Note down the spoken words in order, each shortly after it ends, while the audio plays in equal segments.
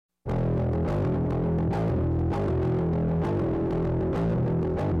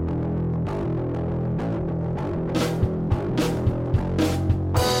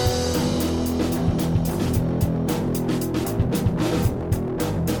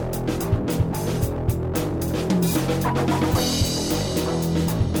Welcome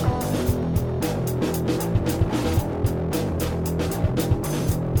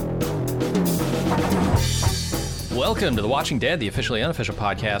to The Watching Dead, the officially unofficial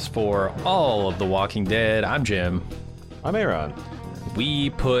podcast for all of The Walking Dead. I'm Jim. I'm Aaron. We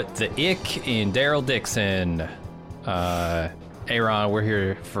put the ick in Daryl Dixon. Aaron, we're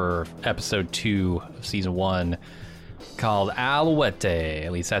here for episode 2 of season 1 called Allouette.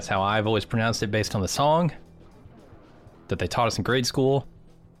 At least that's how I've always pronounced it based on the song that they taught us in grade school.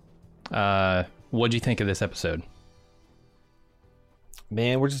 What'd you think of this episode?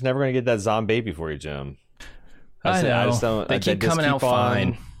 Man, we're just never going to get that zombie baby for you, Jim. I know. They keep coming out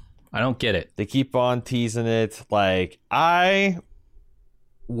fine. I don't get it. They keep on teasing it. Like, I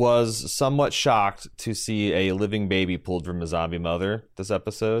was somewhat shocked to see a living baby pulled from a zombie mother this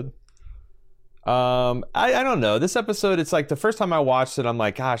episode. I don't know. This episode, it's like the first time I watched it, I'm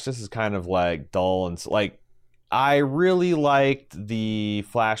like, gosh, this is kind of like dull. And like, I really liked the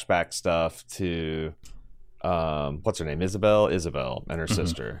flashback stuff to, what's her name? Isabel and her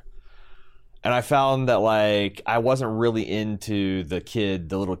sister. And I found that, like, I wasn't really into the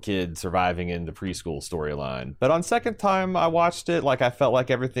little kid surviving in the preschool storyline. But on second time I watched it, like, I felt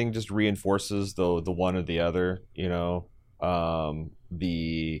like everything just reinforces the one or the other, you know? They're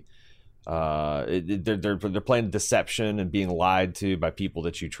playing deception and being lied to by people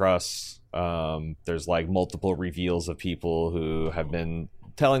that you trust. There's, like, multiple reveals of people who have been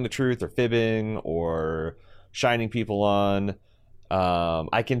telling the truth or fibbing or shining people on.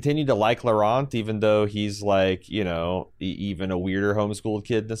 I continue to like Laurent, even though he's like, you know, even a weirder homeschooled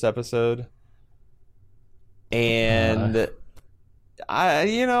kid in this episode. And I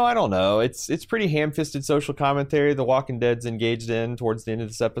don't know. It's pretty ham-fisted social commentary The Walking Dead's engaged in towards the end of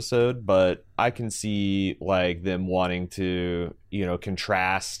this episode, but I can see like them wanting to, you know,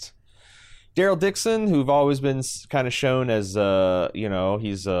 contrast Daryl Dixon, who've always been kind of shown as you know,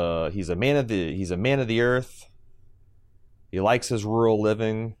 he's a man of the earth. He likes his rural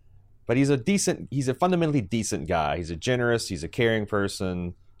living, but he's a fundamentally decent guy. He's a generous, he's a caring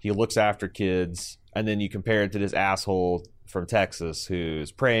person. He looks after kids. And then you compare it to this asshole from Texas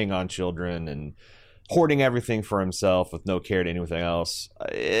who's preying on children and hoarding everything for himself with no care to anything else.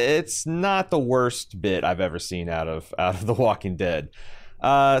 It's not the worst bit I've ever seen out of The Walking Dead.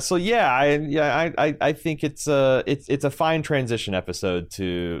 So I think it's a fine transition episode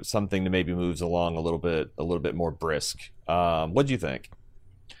to something that maybe moves along a little bit more brisk. What do you think?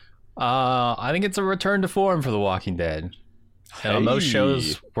 I think it's a return to form for The Walking Dead. Hey. On most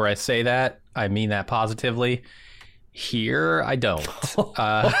shows where I say that, I mean that positively. Here, I don't.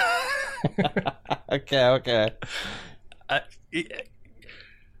 Okay.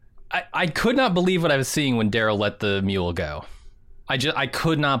 I could not believe what I was seeing when Daryl let the mule go. I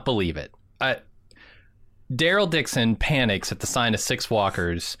could not believe it. Daryl Dixon panics at the sign of 6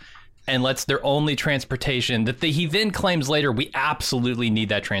 walkers and lets their only transportation that he then claims later, we absolutely need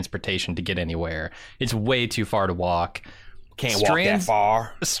that transportation to get anywhere. It's way too far to walk. Can't walk that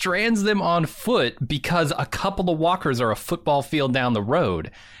far. Strands them on foot because a couple of walkers are a football field down the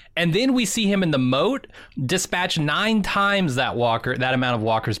road. And then we see him in the moat dispatch 9 times that amount of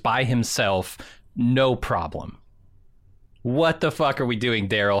walkers by himself. No problem. What the fuck are we doing,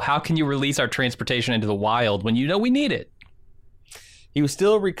 Daryl? How can you release our transportation into the wild when you know we need it? He was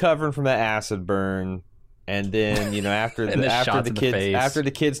still recovering from that acid burn, and then, you know, after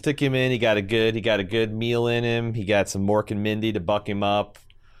the kids took him in, he got a good meal in him. He got some Mork and Mindy to buck him up.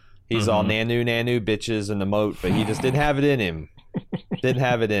 He's all nanu bitches in the moat, but he just didn't have it in him.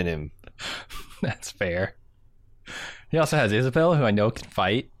 That's fair. He also has Isabel, who I know can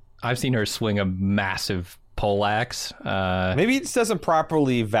fight. I've seen her swing a massive poleaxe. Maybe he just doesn't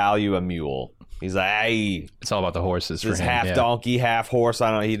properly value a mule. He's like, hey, it's all about the horses. This half donkey, half horse.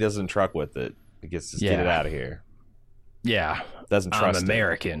 He doesn't truck with it. He gets to get it out of here. Yeah, doesn't trust. I'm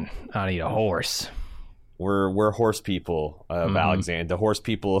American. I need a horse. We're horse people of Alexandria. The horse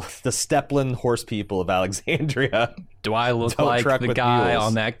people, the Steplin horse people of Alexandria. Do I look like the guy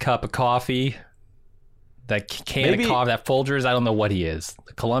on that cup of coffee? That can of coffee, that Folgers? I don't know what he is.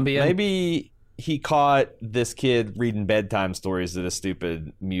 The Colombian? Maybe he caught this kid reading bedtime stories to this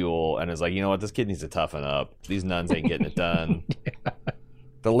stupid mule and is like, you know what, this kid needs to toughen up. These nuns ain't getting it done. Yeah.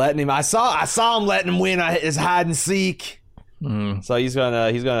 They're letting him. I saw him letting him win his hide and seek. So he's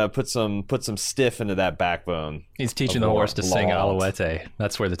gonna put some stiff into that backbone. He's teaching the horse to sing Allouette.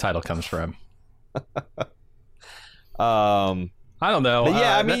 That's where the title comes from. I don't know. But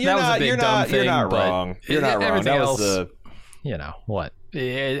yeah, I mean, that was a big dumb thing. You're not wrong. You're not wrong. Everything else, you know what?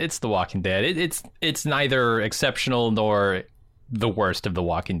 It's The Walking Dead. It's neither exceptional nor the worst of The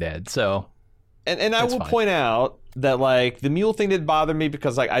Walking Dead. So, and I will point out, that like the mule thing didn't bother me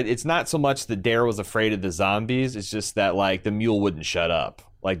because like it's not so much that Daryl was afraid of the zombies. It's just that like the mule wouldn't shut up.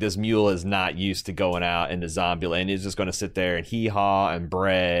 Like this mule is not used to going out into zombie land. He's just going to sit there and hee-haw and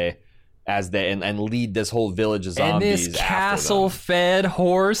bray as they and lead this whole village of zombies. And this castle-fed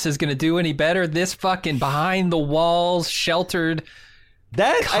horse is going to do any better? This fucking behind-the-walls, sheltered,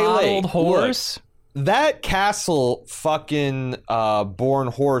 coddled horse? Look, that castle fucking born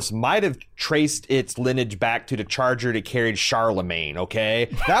horse might have traced its lineage back to the charger that carried Charlemagne, okay?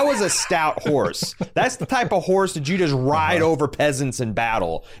 That was a stout horse. That's the type of horse that you just ride over peasants in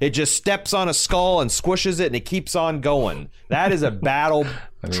battle. It just steps on a skull and squishes it and it keeps on going. That is a battle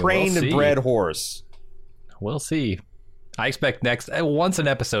trained and bred horse. We'll see. I expect once an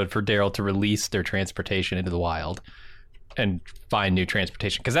episode for Daryl to release their transportation into the wild and find new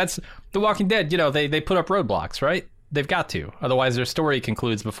transportation, because that's The Walking Dead. You know, they put up roadblocks, right? They've got to, otherwise their story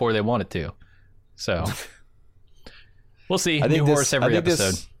concludes before they want it to. So we'll see. New horse every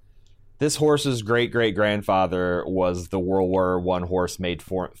episode. This horse's great grandfather was the World War I horse made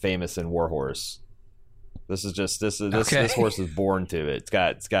famous in War Horse. This horse is born to it.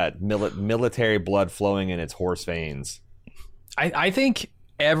 It's got military blood flowing in its horse veins. I think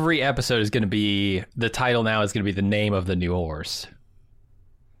every episode is going to be, the title now is going to be the name of the new horse.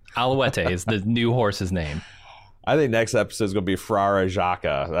 Allouette is the new horse's name. I think next episode is going to be Frara Jacques.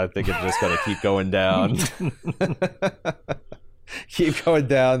 I think it's just going to keep going down. Keep going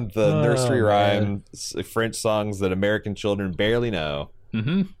down the nursery rhyme French songs that American children barely know.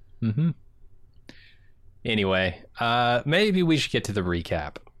 Anyway, maybe we should get to the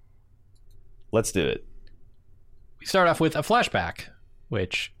recap. Let's do it. We start off with a flashback,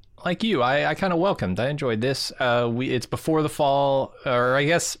 which, like you, I kind of welcomed. I enjoyed this. It's before the fall, or I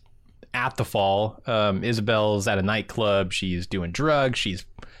guess at the fall. Isabel's at a nightclub. She's doing drugs. She's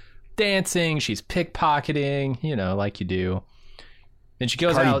dancing. She's pickpocketing, you know, like you do. Then she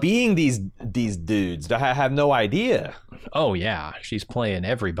goes out. Being these dudes, I have no idea. Oh, yeah. She's playing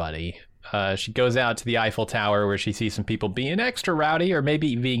everybody. She goes out to the Eiffel Tower where she sees some people being extra rowdy or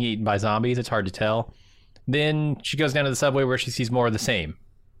maybe being eaten by zombies. It's hard to tell. Then she goes down to the subway where she sees more of the same.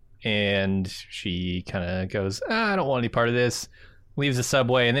 And she kind of goes, I don't want any part of this. Leaves the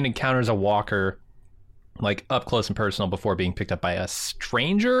subway and then encounters a walker, like up close and personal, before being picked up by a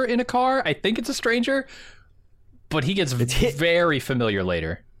stranger in a car. I think it's a stranger, but he gets very familiar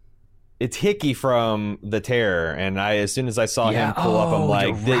later. It's Hickey from The Terror. And as soon as I saw him pull up, I'm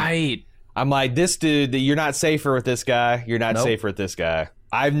like, right. I'm like, this dude, you're not safer with this guy. You're not safer with this guy.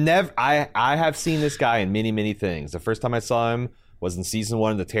 I have seen this guy in many, many things. The first time I saw him was in season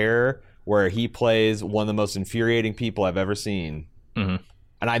 1 of The Terror, where he plays one of the most infuriating people I've ever seen. And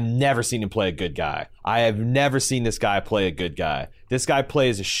I've never seen him play a good guy. I have never seen this guy play a good guy. This guy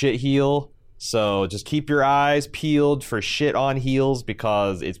plays a shit heel, so just keep your eyes peeled for shit on heels,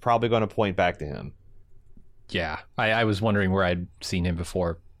 because it's probably going to point back to him. Yeah, I was wondering where I'd seen him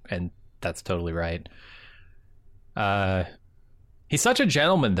before, and that's totally right. He's such a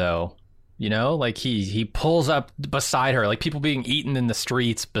gentleman, though. You know, like he pulls up beside her, like people being eaten in the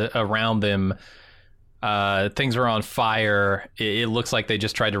streets around them. Things are on fire. It looks like they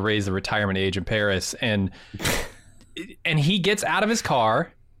just tried to raise the retirement age in Paris, and he gets out of his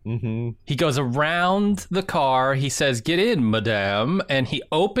car. He goes around the car. He says, "Get in, madame," and he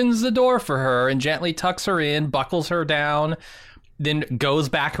opens the door for her and gently tucks her in, buckles her down, then goes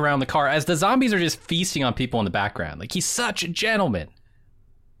back around the car as the zombies are just feasting on people in the background. Like, he's such a gentleman.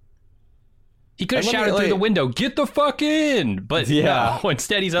 He could have shouted through the window, "Get the fuck in!" But no,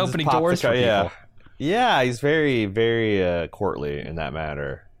 instead he's opening doors for people. Yeah, he's very, very courtly in that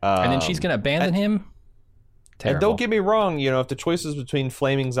matter. And then she's going to abandon him? Terrible. And don't get me wrong, you know, if the choice is between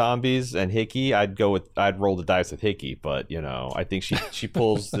flaming zombies and Hickey, I'd roll the dice with Hickey. But you know, I think she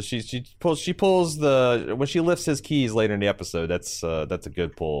pulls the when she lifts his keys later in the episode. That's a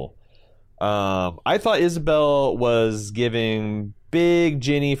good pull. I thought Isabel was giving big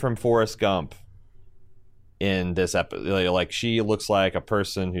Ginny from Forrest Gump in this episode. Like, she looks like a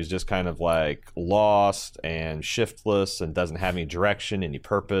person who's just kind of like lost and shiftless and doesn't have any direction, any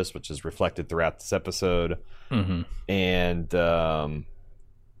purpose, which is reflected throughout this episode. And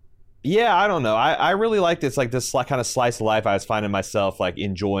yeah, I don't know. I really like this kind of slice of life. I was finding myself like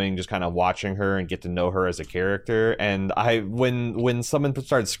enjoying just kind of watching her and get to know her as a character. And when someone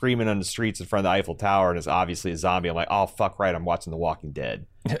started screaming on the streets in front of the Eiffel Tower and it's obviously a zombie, I'm like, oh fuck right, I'm watching The Walking Dead.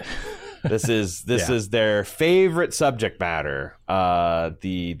 This is their favorite subject matter,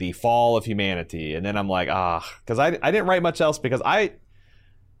 the fall of humanity. And then I'm like, because I didn't write much else, because I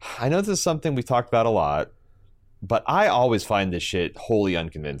know this is something we've talked about a lot, but I always find this shit wholly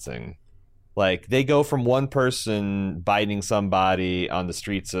unconvincing. Like, they go from one person biting somebody on the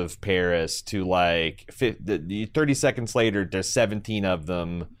streets of Paris to, like, 30 seconds later, there's 17 of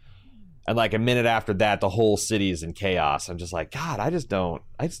them. And, like, a minute after that, the whole city is in chaos. I'm just like, God, I just don't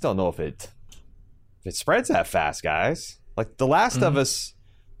know if it spreads that fast, guys. Like, The Last of Us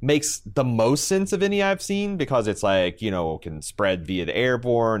makes the most sense of any I've seen, because it's like, you know, can spread via the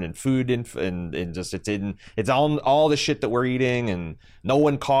airborne and food and just it's on all the shit that we're eating, and no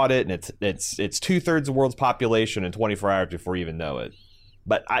one caught it, and it's 2/3 of the world's population in 24 hours before you even know it.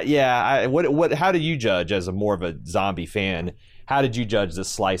 But how do you judge, as a more of a zombie fan? How did you judge this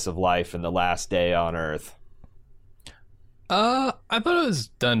slice of life in the last day on Earth? I thought it was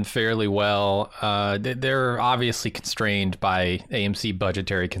done fairly well. They're obviously constrained by AMC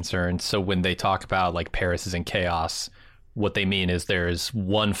budgetary concerns. So when they talk about, like, Paris is in chaos, what they mean is there's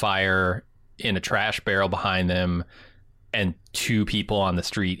one fire in a trash barrel behind them and 2 people on the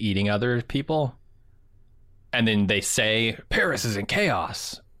street eating other people. And then they say Paris is in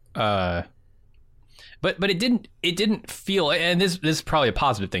chaos. But it didn't feel, and this is probably a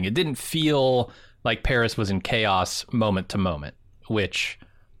positive thing, it didn't feel like Paris was in chaos moment to moment, which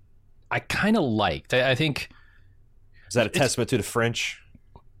I kind of liked. I think... Is that a testament to the French?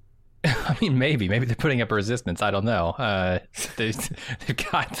 I mean, maybe they're putting up a resistance. I don't know. They've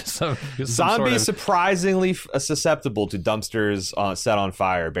got some zombies sort of... surprisingly susceptible to dumpsters set on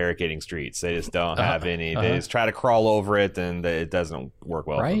fire, barricading streets. They just don't have any. They just try to crawl over it, and it doesn't work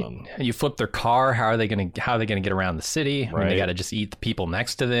well for them. You flip their car. How are they going to get around the city? I mean, they got to just eat the people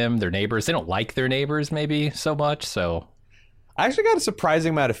next to them, their neighbors. They don't like their neighbors maybe so much. So I actually got a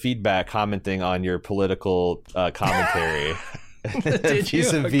surprising amount of feedback commenting on your political commentary. Did you?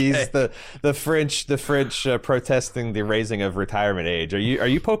 Vis-a-vis the French protesting the raising of retirement age. Are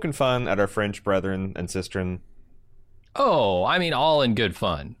you poking fun at our French brethren and sistren? Oh, I mean, all in good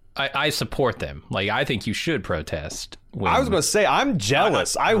fun. I support them. Like, I think you should protest. I was going to say, I'm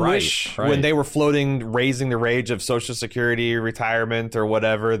jealous. I wish when they were floating, raising the age of Social Security retirement or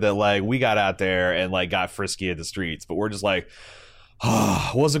whatever, that, like, we got out there and, like, got frisky in the streets. But we're just like,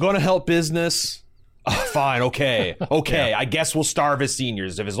 was it going to help business? Fine, okay. Yeah. I guess we'll starve as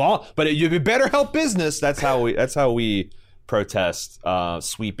seniors but you better help business. That's how we protest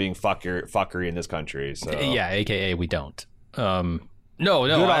sweeping fuckery in this country. So yeah, aka we don't. No,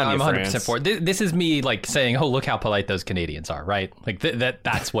 I'm 100% for it. This is me, like, saying, oh, look how polite those Canadians are, right? Like,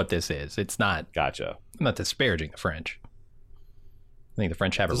 that's what this is. It's not. Gotcha. I'm not disparaging the French. I think the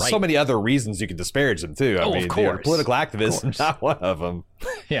French have a right. There's so many other reasons you can disparage them too. I mean, of course. Political activists, not one of them.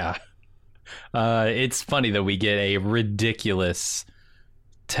 Yeah. It's funny that we get a ridiculous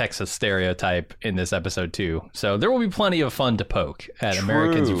Texas stereotype in this episode too. So there will be plenty of fun to poke at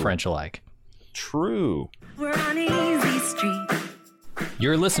Americans and French alike. True. We're on Easy Street.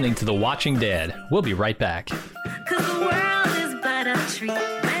 You're listening to The Watching Dead. We'll be right back. 'Cause the world is but a treat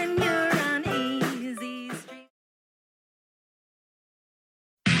when you're on Easy Street.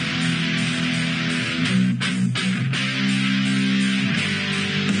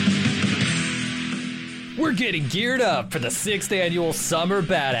 We're getting geared up for the 6th annual Summer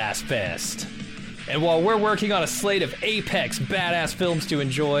Badass Fest. And while we're working on a slate of apex badass films to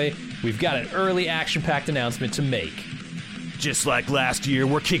enjoy, we've got an early action-packed announcement to make. Just like last year,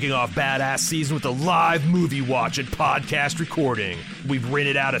 we're kicking off Badass Season with a live movie watch and podcast recording. We've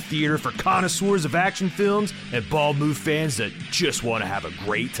rented out a theater for connoisseurs of action films and Bald Move fans that just want to have a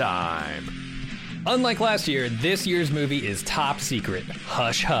great time. Unlike last year, this year's movie is top secret.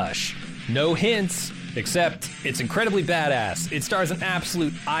 Hush hush. No hints, except it's incredibly badass. It stars an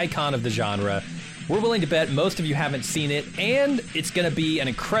absolute icon of the genre. We're willing to bet most of you haven't seen it, and it's going to be an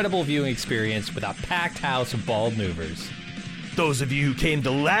incredible viewing experience with a packed house of bald movers. Those of you who came to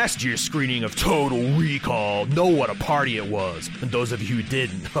last year's screening of Total Recall know what a party it was. And those of you who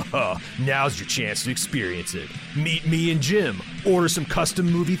didn't, now's your chance to experience it. Meet me and Jim, order some custom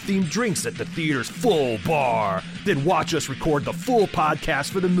movie-themed drinks at the theater's full bar, then watch us record the full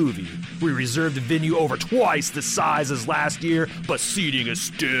podcast for the movie. We reserved the venue over twice the size as last year, but seating is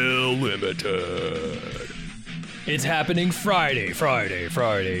still limited. It's happening Friday,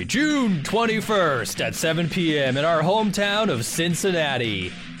 June 21st at 7 p.m. in our hometown of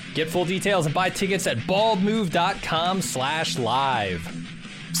Cincinnati. Get full details and buy tickets at baldmove.com/live.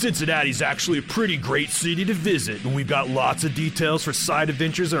 Cincinnati's actually a pretty great city to visit, and we've got lots of details for side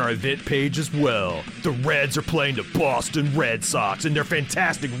adventures on our event page as well. The Reds are playing the Boston Red Sox in their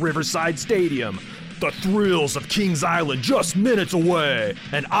fantastic Riverside Stadium. The thrills of Kings Island just minutes away,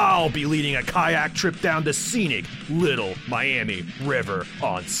 and I'll be leading a kayak trip down the scenic Little Miami River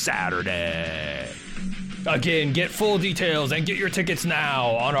on Saturday. Again, get full details and get your tickets now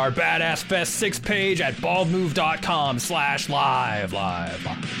on our Badass Fest 6 page at baldmove.com/live.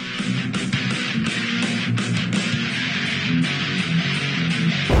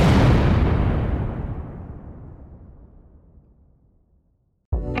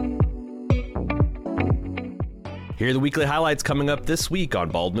 Here are the weekly highlights coming up this week on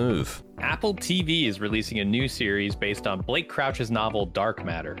Bald Move. Apple TV is releasing a new series based on Blake Crouch's novel Dark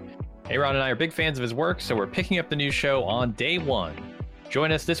Matter. Aaron and I are big fans of his work, so we're picking up the new show on day one.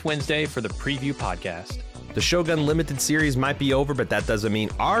 Join us this Wednesday for the preview podcast. The Shogun Limited series might be over, but that doesn't mean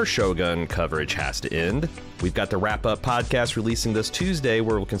our Shogun coverage has to end. We've got the wrap-up podcast releasing this Tuesday,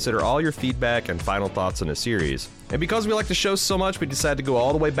 where we'll consider all your feedback and final thoughts on the series. And because we like the show so much, we decided to go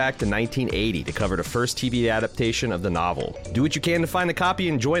all the way back to 1980 to cover the first TV adaptation of the novel. Do what you can to find a copy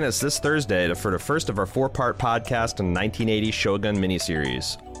and join us this Thursday for the first of our 4-part podcast on the 1980 Shogun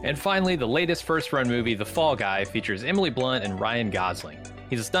miniseries. And finally, the latest first-run movie, The Fall Guy, features Emily Blunt and Ryan Gosling.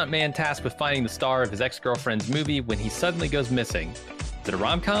 He's a stuntman tasked with finding the star of his ex-girlfriend's movie when he suddenly goes missing. Is it a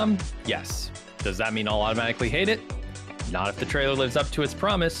rom-com? Yes. Does that mean I'll automatically hate it? Not if the trailer lives up to its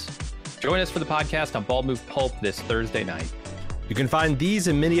promise. Join us for the podcast on Bald Move Pulp this Thursday night. You can find these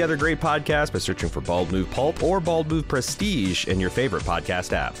and many other great podcasts by searching for Bald Move Pulp or Bald Move Prestige in your favorite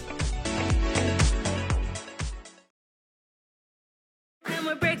podcast app. And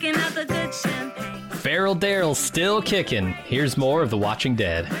we're breaking out the good champagne. Feral Daryl's still kicking. Here's more of The Watching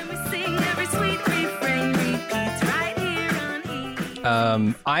Dead. And we sing every sweet refrain repeats right here on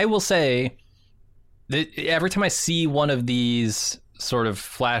E! I will say that every time I see one of these sort of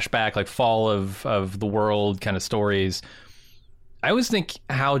flashback, like fall of the world kind of stories, I always think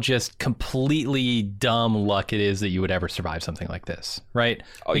how just completely dumb luck it is that you would ever survive something like this, right?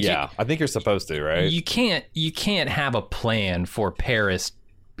 Oh, Like, yeah. I think you're supposed to, right? You can't have a plan for Paris,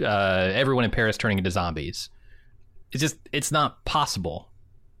 everyone in Paris turning into zombies. It's not possible.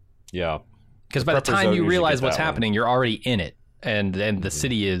 Yeah. Because by the preppers time don't you usually realize get what's that one. happening, you're already in it, and the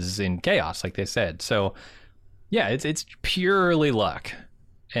city is in chaos, like they said. So, yeah, it's purely luck,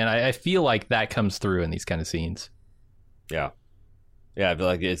 and I feel like that comes through in these kind of scenes. Yeah. Yeah, I feel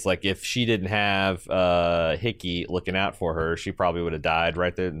like it's like if she didn't have Hickey looking out for her, she probably would have died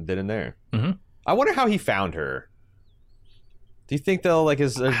right then and there. Mm-hmm. I wonder how he found her. Do you think though, like,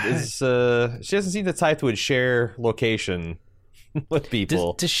 is she doesn't seem the type who would share location with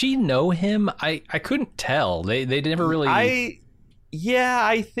people? Does she know him? I couldn't tell. They never really.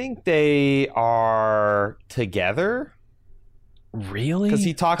 I think they are together. Really? Because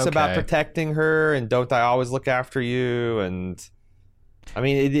he talks about Okay. protecting her and don't I always look after you, and I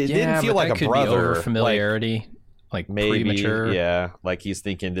mean it Yeah, didn't feel but like that a could brother. be over familiarity, like Maybe, premature. yeah. Like he's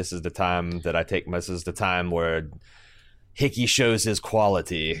thinking this is the time that this is the time where Hickey shows his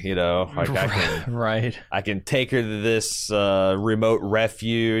quality, you know. Like Right. I can take her to this remote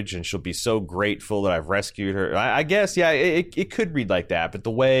refuge and she'll be so grateful that I've rescued her. I guess, yeah, it could read like that, but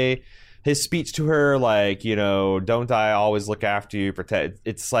the way his speech to her, like, you know, don't I always look after you, protect,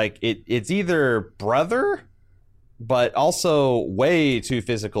 it's like it's either brother, but also way too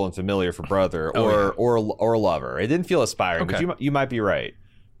physical and familiar for brother, or lover. It didn't feel aspiring, Okay. but you might be right.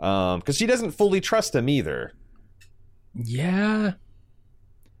 Because she doesn't fully trust him either. Yeah.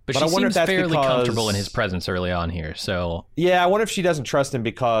 But But she I wonder if seems that's fairly because- comfortable in his presence early on here. So Yeah, I wonder if she doesn't trust him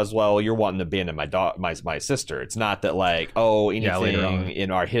because, well, you're wanting to abandon my sister. It's not that like, oh, Yeah, later on. anything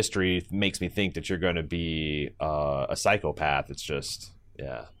in our history makes me think that you're going to be a psychopath. It's just,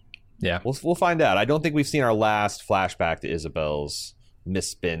 yeah. yeah. We'll find out. I don't think we've seen our last flashback to Isabel's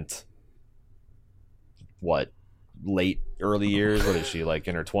misspent, early years? What is she, like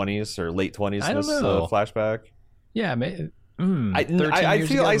in her 20s or late 20s? I don't know. Flashback. Yeah. 13 I years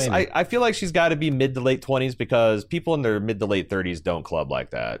feel ago, maybe. I feel like she's got to be mid to late 20s because people in their mid to late 30s don't club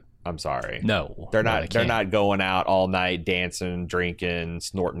like that. I'm sorry. No, They're no, not. they They're can't. not going out all night dancing, drinking,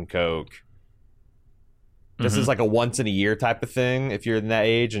 snorting coke. This is like a once in a year type of thing. If you're in that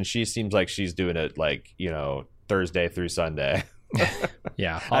age, and she seems like she's doing it like, you know, Thursday through Sunday.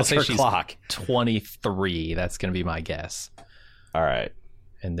 Yeah, I'll That's say her she's clock. 23. That's going to be my guess. All right.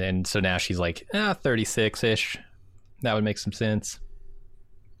 And then so now she's like 36-ish. That would make some sense.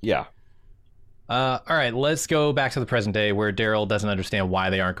 Yeah. All right, let's go back to the present day where Daryl doesn't understand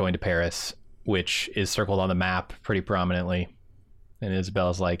why they aren't going to Paris, which is circled on the map pretty prominently. And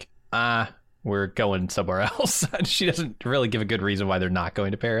Isabella's like, we're going somewhere else. She doesn't really give a good reason why they're not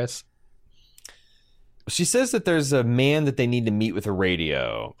going to Paris. She says that there's a man that they need to meet with a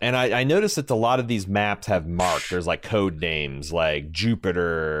radio. And I noticed that a lot of these maps have marked. There's like code names like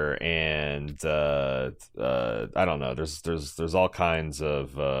Jupiter and I don't know. There's all kinds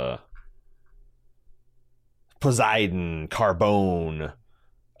of Poseidon, Carbone.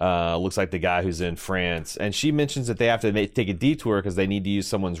 Looks like the guy who's in France. And she mentions that they have to take a detour because they need to use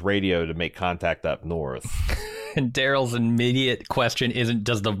someone's radio to make contact up north. And Daryl's immediate question isn't,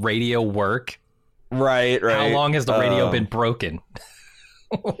 does the radio work? Right. How long has the radio been broken?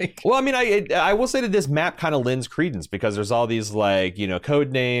 Well, I mean, I will say that this map kind of lends credence because there's all these like, code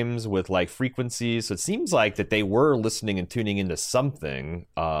names with like frequencies. So it seems like that they were listening and tuning into something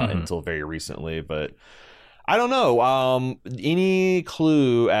until very recently. But I don't know. Any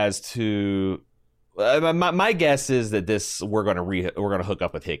clue as to my guess is that we're gonna hook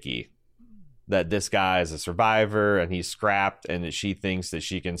up with Hickey. That this guy is a survivor and he's scrapped, and that she thinks that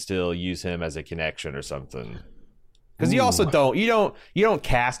she can still use him as a connection or something. Because you also don't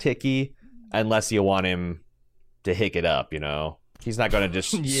cast Hickey unless you want him to hick it up. He's not going to just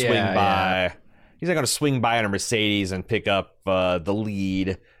swing by. Yeah. He's not going to swing by on a Mercedes and pick up the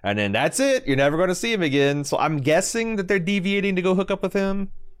lead, and then that's it. You're never going to see him again. So I'm guessing that they're deviating to go hook up with him.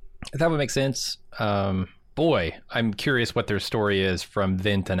 That would make sense. Boy, I'm curious what their story is from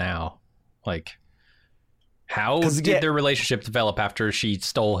then to now. Like, how did their relationship develop after she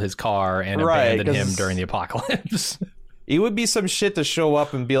stole his car and abandoned him during the apocalypse? It would be some shit to show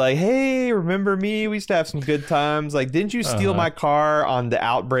up and be like, hey, remember me? We used to have some good times. Like, didn't you steal my car on the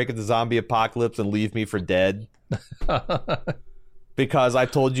outbreak of the zombie apocalypse and leave me for dead? Because I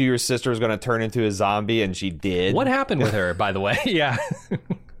told you your sister was going to turn into a zombie, and she did. What happened with her, by the way? Yeah.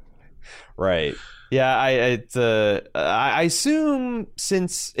 Right. Yeah, I assume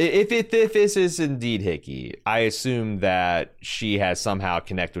since if this is indeed Hickey, I assume that she has somehow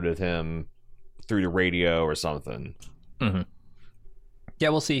connected with him through the radio or something. Mm-hmm. Yeah,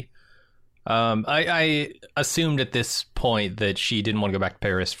 we'll see. I assumed at this point that she didn't want to go back to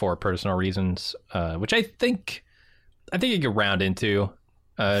Paris for personal reasons, which I think you could round into.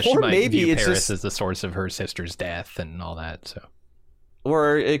 She might view Paris as the source of her sister's death and all that. So.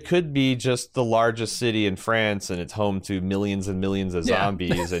 Or it could be just the largest city in France, and it's home to millions and millions of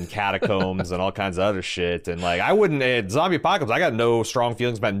zombies and catacombs and all kinds of other shit. And like, I wouldn't zombie apocalypse. I got no strong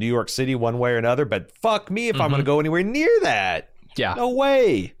feelings about New York City one way or another. But fuck me if I'm going to go anywhere near that. Yeah, no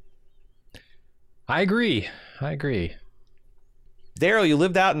way. I agree. Daryl, you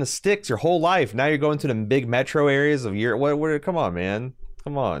lived out in the sticks your whole life. Now you're going to the big metro areas of your. What? Come on, man.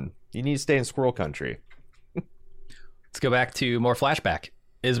 Come on. You need to stay in squirrel country. Let's go back to more flashback.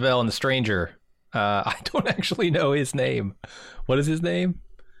 Isabel and the stranger. I don't actually know his name. What is his name?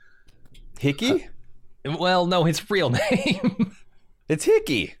 Hickey? Well, no, his real name. It's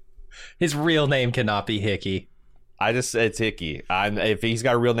Hickey. His real name cannot be Hickey. It's Hickey. If he's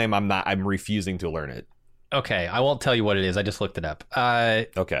got a real name, I'm refusing to learn it. Okay, I won't tell you what it is. I just looked it up.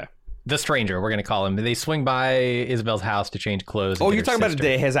 Okay. The stranger, we're going to call him. They swing by Isabel's house to change clothes. Oh, you're talking about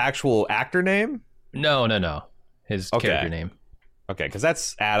his actual actor name? No. His character name. Okay, because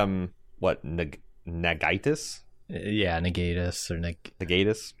that's Adam, Nagaitis? Yeah, Negatus or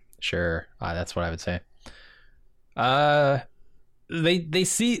Negatus? Sure, that's what I would say. They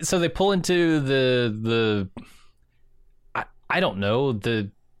see, so they pull into the I don't know, the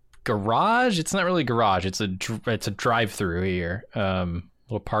garage. It's not really a garage. It's a drive-through here,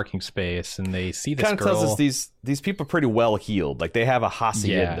 little parking space, and they see this girl. Kind of tells us these people are pretty well heeled. Like they have a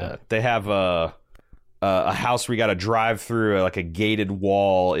hacienda. Yeah. They have a house where you got to drive through like a gated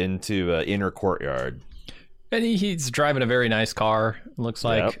wall into an inner courtyard. And he's driving a very nice car, looks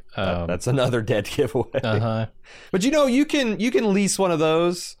like. Yep. That's another dead giveaway. Uh-huh. But you can lease one of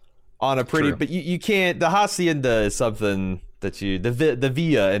those on a pretty. True. But you can't. The hacienda is something that the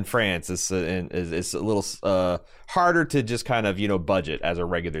villa in France is a little harder to just kind of budget as a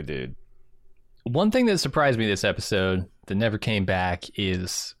regular dude. One thing that surprised me this episode that never came back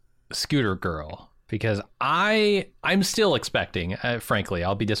is Scooter Girl. Because I'm still expecting, frankly,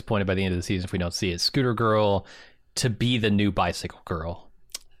 I'll be disappointed by the end of the season if we don't see it, Scooter Girl to be the new Bicycle Girl.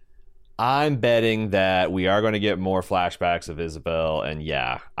 I'm betting that we are going to get more flashbacks of Isabel, and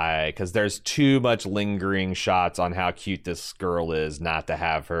because there's too much lingering shots on how cute this girl is not to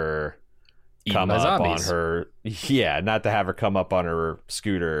have her come up on her. Yeah, not to have her come up on her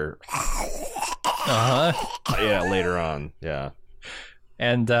scooter. Yeah, later on. Yeah.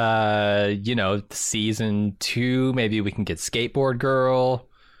 And, season 2, maybe we can get Skateboard Girl.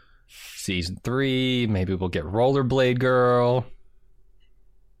 Season 3, maybe we'll get Rollerblade Girl.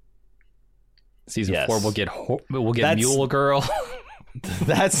 Season 4, we'll get Mule Girl.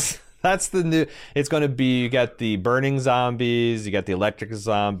 That's the new. It's going to be, you got the burning zombies, you got the electric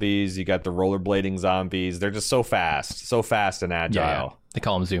zombies, you got the rollerblading zombies. They're just so fast and agile. Yeah. They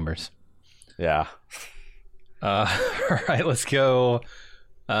call them Zoomers. Yeah. All right, let's go.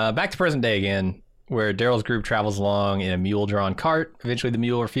 Back to present day again. where Daryl's group travels along in a mule-drawn cart. Eventually, the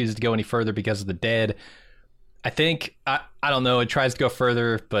mule refuses to go any further because of the dead. I think, I don't know, it tries to go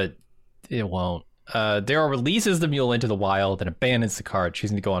further, but it won't. Daryl releases the mule into the wild and abandons the cart,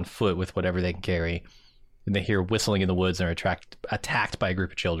 choosing to go on foot with whatever they can carry. And they hear whistling in the woods and are attacked by a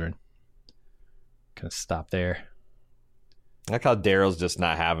group of children. Gonna stop there. I like how Daryl's just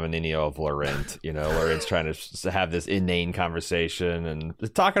not having any of Laurent. Laurent's trying to have this inane conversation and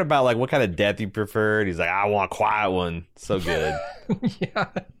talking about like what kind of death he preferred. He's like, I want a quiet one. So good. Yeah,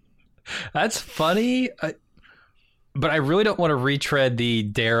 that's funny. But I really don't want to retread the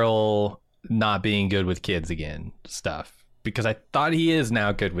Daryl not being good with kids again stuff, because I thought he is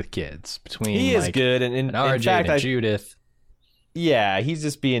now good with kids. Between he is good, and in RJ fact, and Judith. Yeah, he's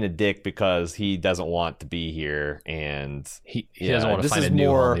just being a dick because he doesn't want to be here, and he doesn't want to find a new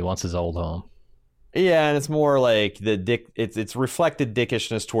home. He wants his old home. Yeah, and it's more like the dick. It's reflected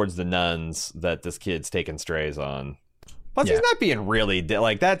dickishness towards the nuns that this kid's taking strays on. Plus, he's not being really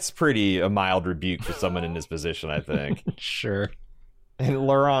like that's pretty a mild rebuke for someone in his position, I think. Sure. And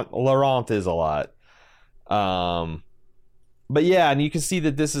Laurent is a lot. But yeah, and you can see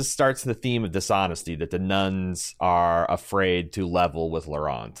that this starts the theme of dishonesty, that the nuns are afraid to level with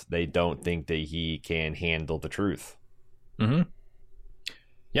Laurent. They don't think that he can handle the truth. Mm-hmm.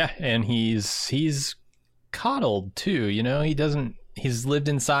 Yeah, and he's coddled too, he's lived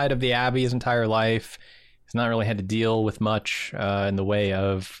inside of the Abbey his entire life. He's not really had to deal with much in the way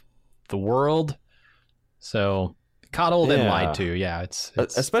of the world. So coddled and lied to. Yeah, it's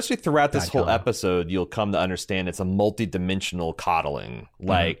especially throughout this whole coddling. episode, you'll come to understand it's a multi-dimensional coddling.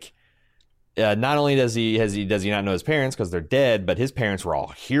 Like, not only does he not know his parents because they're dead, but his parents were all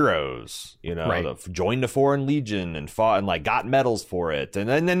heroes. Joined the Foreign Legion and fought and like got medals for it.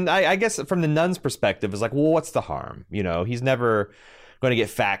 And then I guess from the nun's perspective, it's like, well, what's the harm? He's never going to get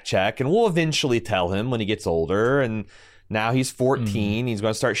fact checked, and we'll eventually tell him when he gets older. And now he's 14. He's going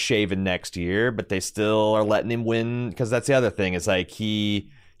to start shaving next year, but they still are letting him win because that's the other thing. It's like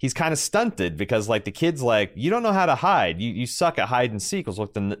he's kind of stunted because like the kid's like, you don't know how to hide. You suck at hide and seek.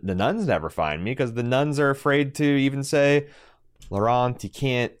 Look, the nuns never find me because the nuns are afraid to even say, Laurent,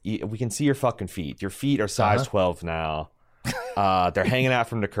 we can see your fucking feet. Your feet are size 12 now. They're hanging out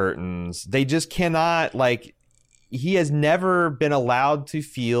from the curtains. They just cannot he has never been allowed to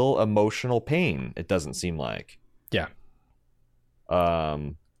feel emotional pain. It doesn't seem like. Yeah.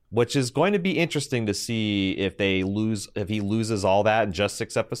 Which is going to be interesting to see if he loses all that in just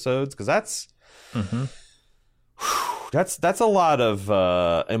 6 episodes, because that's a lot of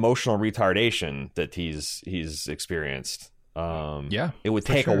emotional retardation that he's experienced. It would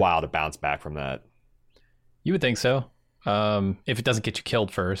take a while to bounce back from that. You would think so. If it doesn't get you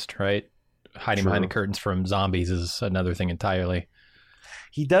killed first, right? Hiding behind the curtains from zombies is another thing entirely.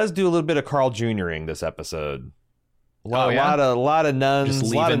 He does do a little bit of Carl Jr.ing this episode. A lot of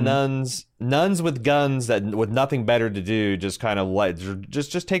nuns, nuns with guns with nothing better to do, just kind of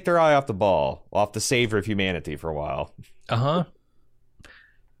just take their eye off the ball, off the savor of humanity for a while.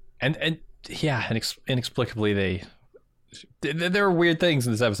 And inexplicably there are weird things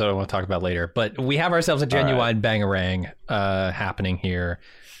in this episode I want to talk about later, but we have ourselves a genuine bangarang happening here.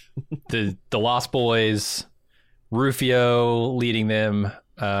 The Lost Boys, Rufio leading them.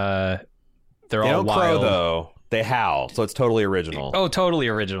 They don't all wild. Crow though. They howl, so it's totally original. Oh, totally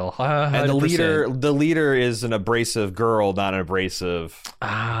original. And the leader is an abrasive girl, not an abrasive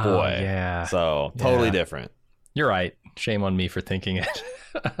boy. Yeah. So totally different. You're right. Shame on me for thinking it.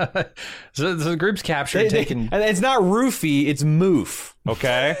 So the group's captured, and it's not Roofy, it's Moof.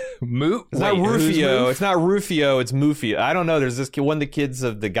 Okay, Moof. It's not Rufio. It's not Rufio. It's Moofy. I don't know. There's this kid, one of the kids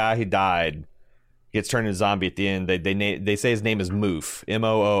of the guy who died gets turned into a zombie at the end. They say his name is Moof.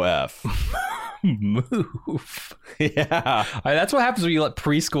 MOOF. Move. Yeah. That's what happens when you let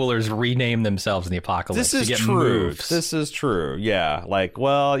preschoolers rename themselves in the apocalypse. This is true. Moves. This is true. Yeah. Like,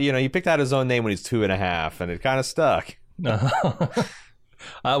 well, he picked out his own name when he's 2.5, and it kind of stuck.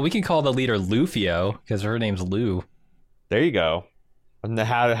 We can call the leader Lufio because her name's Lou. There you go. And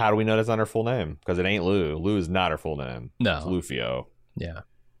how do we know that's not her full name? Because it ain't Lou. Lou is not her full name. No. It's Lufio. Yeah.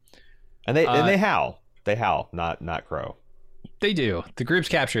 And they howl. They howl, not crow. They do. The group's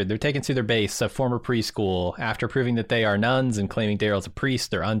captured. They're taken to their base, a former preschool. After proving that they are nuns and claiming Daryl's a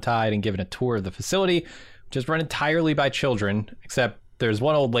priest, they're untied and given a tour of the facility, which is run entirely by children, except there's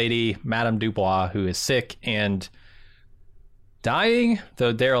one old lady, Madame Dubois, who is sick and dying,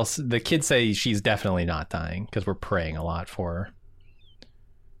 though the kids say she's definitely not dying because we're praying a lot for her.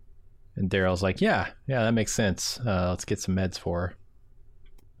 And Daryl's like, yeah, that makes sense. Let's get some meds for her.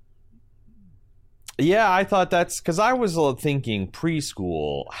 Yeah, I thought that's because I was thinking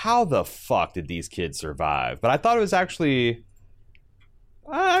preschool. How the fuck did these kids survive? But I thought it was actually,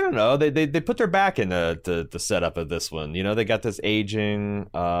 I don't know. They put their back in the setup of this one. You know, they got this aging,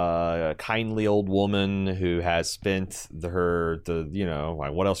 kindly old woman who has spent like,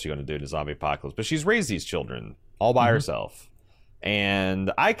 what else are you going to do to zombie apocalypse? But she's raised these children all by herself,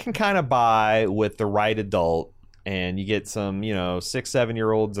 and I can kind of buy with the right adult. And you get some, 6-7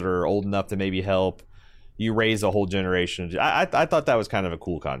 year olds that are old enough to maybe help. You raise a whole generation. I thought that was kind of a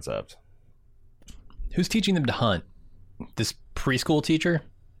cool concept. Who's teaching them to hunt? This preschool teacher?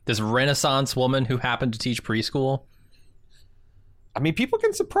 This Renaissance woman who happened to teach preschool? I mean, people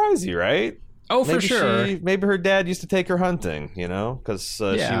can surprise you, right? Oh, for sure. Maybe her dad used to take her hunting, because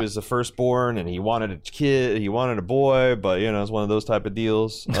she was the firstborn and he wanted a kid. He wanted a boy, but, it's one of those type of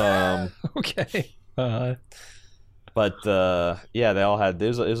deals. Okay. But they all had. It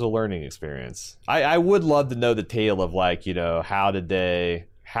was a learning experience. I would love to know the tale of how did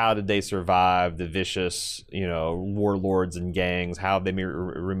they survive the vicious warlords and gangs? How have they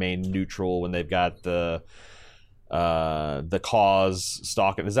remain neutral when they've got the cause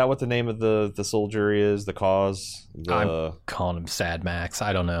stalking? Is that what the name of the soldier is? The cause. I'm calling him Sad Max.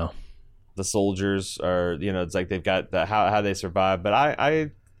 I don't know. The soldiers are it's like they've got how they survive. But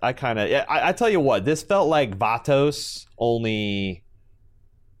I kind of, I tell you what, this felt like Vatos, only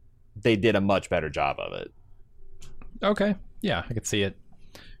they did a much better job of it. Okay. Yeah, I could see it.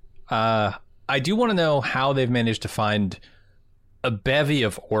 I do want to know how they've managed to find a bevy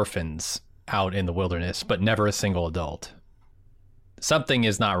of orphans out in the wilderness, but never a single adult. Something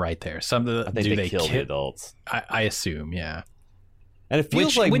is not right there. I think they killed the adults. I assume, yeah. And it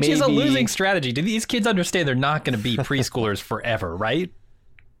feels like which is a losing strategy. Do these kids understand they're not going to be preschoolers forever, right?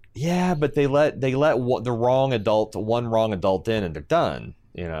 Yeah, but they let one wrong adult in, and they're done.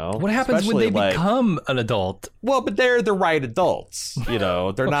 What happens when they become an adult? Well, but they're the right adults. They're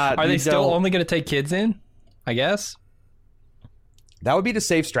not. Are they still only going to take kids in? I guess that would be the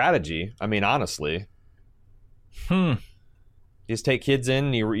safe strategy. I mean, honestly. You just take kids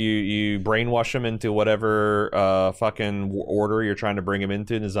in. You brainwash them into whatever fucking order you're trying to bring them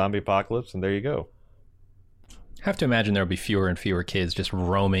into in the zombie apocalypse, and there you go. I have to imagine there'll be fewer and fewer kids just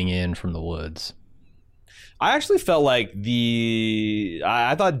roaming in from the woods. I actually felt like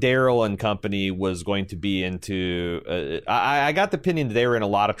I thought Daryl and company was going to be into. I got the opinion that they were in a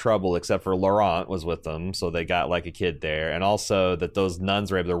lot of trouble, except for Laurent was with them, so they got like a kid there, and also that those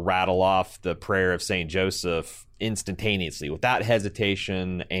nuns were able to rattle off the prayer of Saint Joseph instantaneously, without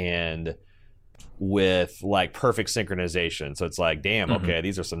hesitation, and with like perfect synchronization. So it's like, damn, okay,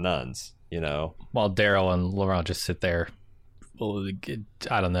 these are some nuns. While Daryl and Laurent just sit there,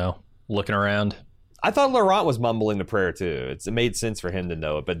 I don't know, looking around. I thought Laurent was mumbling the prayer too. It made sense for him to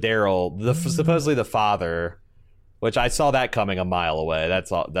know it, but Daryl, supposedly the father, which I saw that coming a mile away.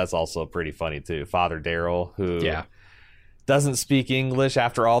 That's also pretty funny too. Father Daryl, who doesn't speak English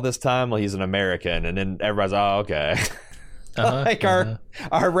after all this time. Well, he's an American, and then everybody's okay.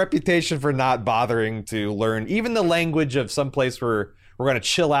 Our reputation for not bothering to learn even the language of some place where we're going to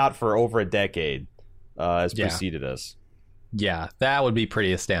chill out for over a decade has preceded us. Yeah, that would be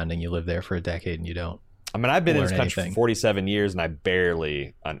pretty astounding. You live there for a decade and you don't. I mean, I've been in this country for 47 years and I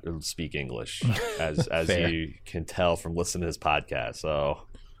barely speak English, as you can tell from listening to this podcast. So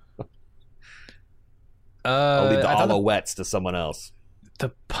I'll leave the Allouettes to someone else.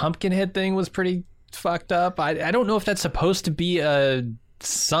 The Pumpkinhead thing was pretty fucked up. I don't know if that's supposed to be a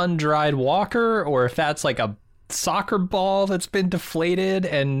sun-dried walker or if that's like a soccer ball that's been deflated.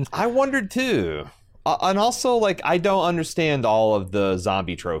 And I wondered too. And also, like, I don't understand all of the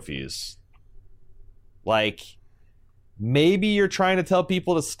zombie trophies. Like, maybe you're trying to tell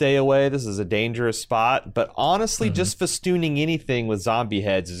people to stay away. This is a dangerous spot. But honestly, just festooning anything with zombie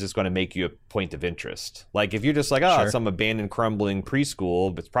heads is just going to make you a point of interest. Like, if you're just like, it's some abandoned, crumbling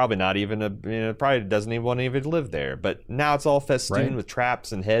preschool, but it's probably not even probably doesn't even want to even live there. But now it's all festooned with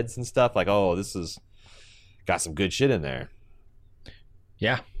traps and heads and stuff. Like, this is got some good shit in there.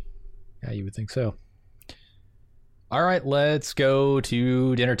 Yeah, you would think so. All right, let's go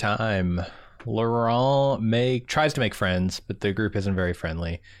to dinner time. Laurent tries to make friends, but the group isn't very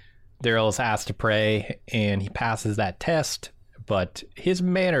friendly. Daryl is asked to pray, and he passes that test, but his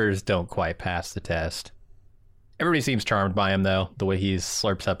manners don't quite pass the test. Everybody seems charmed by him, though, the way he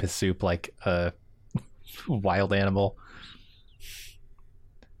slurps up his soup like a wild animal.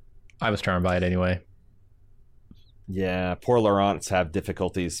 I was charmed by it anyway. Yeah, poor Laurent's have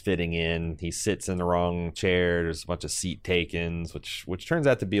difficulties fitting in. He sits in the wrong chair. There's a bunch of seat takens, which turns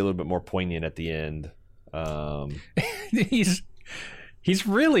out to be a little bit more poignant at the end. He's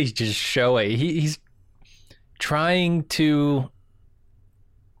really just showing. He's trying to,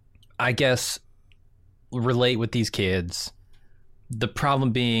 I guess, relate with these kids. The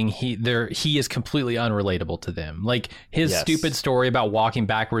problem being he is completely unrelatable to them. Like his stupid story about walking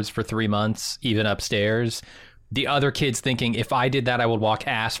backwards for 3 months, even upstairs. The other kids thinking, if I did that, I would walk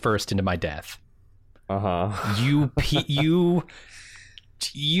ass first into my death. You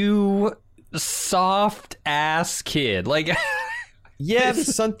soft ass kid. Like, yeah,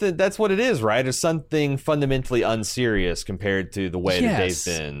 something. That's what it is, right? There's something fundamentally unserious compared to the way that they've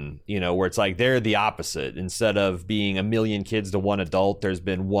been. You know, where it's like they're the opposite. Instead of being a million kids to one adult, there's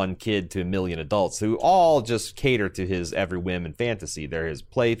been one kid to a million adults who all just cater to his every whim and fantasy. They're his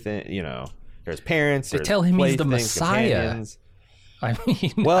plaything. You know, there's parents. They tell him he's the Messiah. Companions. I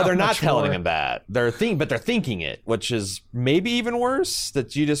mean, well, they're not telling him that. But they're thinking it, which is maybe even worse.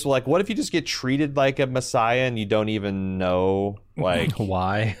 That you just like, what if you just get treated like a Messiah and you don't even know, like,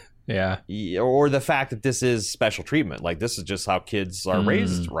 why? Yeah. Or the fact that this is special treatment. Like, this is just how kids are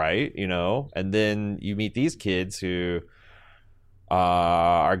raised, right? You know? And then you meet these kids who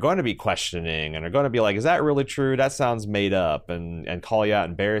are going to be questioning and are going to be like, is that really true? That sounds made up, and call you out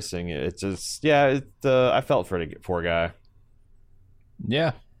embarrassing. It's just, I felt for the poor guy.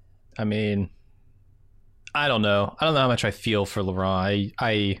 Yeah. I mean, I don't know how much I feel for Laurent.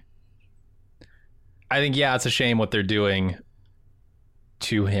 I think, it's a shame what they're doing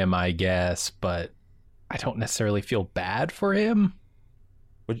to him, I guess, but I don't necessarily feel bad for him.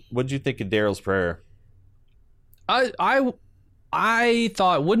 What'd you think of Daryl's prayer? I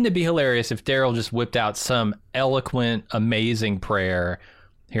thought, wouldn't it be hilarious if Daryl just whipped out some eloquent, amazing prayer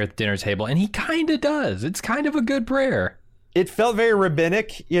here at the dinner table? And he kind of does. It's kind of a good prayer. It felt very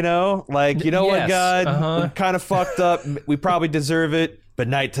rabbinic, you know? Like, you know what, God? We kind of fucked up. We probably deserve it. But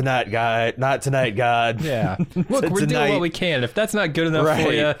not tonight, God. Yeah. Look, we're doing what we can. If that's not good enough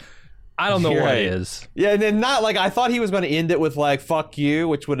for you, I don't know what is. Yeah, and then not like, I thought he was going to end it with like, fuck you,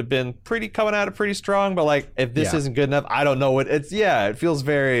 which would have been coming out of pretty strong. But like, if this isn't good enough, I don't know what it's. Yeah, it feels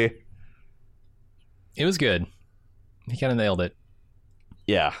very. It was good. He kind of nailed it.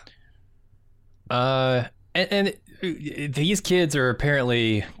 Yeah. And these kids are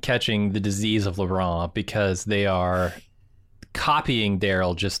apparently catching the disease of Laurent because they are copying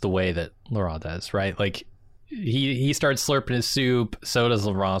Daryl just the way that Laurent does, right? Like he starts slurping his soup, so does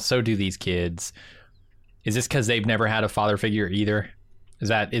Laurent, so do these kids. Is this because they've never had a father figure either? Is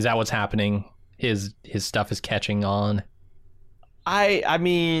that what's happening? His stuff is catching on. I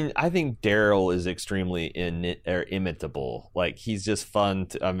mean, I think Daryl is extremely imitable. Like, he's just fun.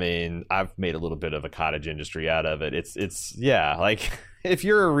 I've made a little bit of a cottage industry out of it. It's like, if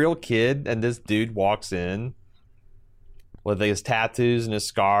you're a real kid and this dude walks in with his tattoos and his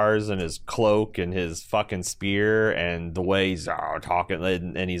scars and his cloak and his fucking spear and the way he's talking,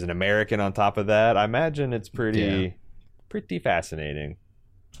 and he's an American on top of that, I imagine it's pretty fascinating.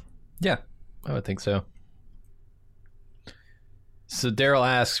 Yeah, I would think so. So Daryl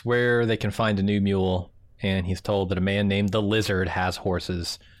asks where they can find a new mule, and he's told that a man named the Lizard has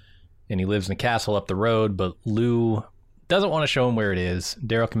horses, and he lives in a castle up the road, but Lou doesn't want to show him where it is.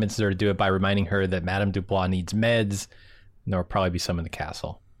 Daryl convinces her to do it by reminding her that Madame Dubois needs meds, and there'll probably be some in the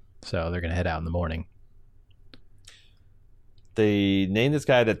castle. So they're going to head out in the morning. They named this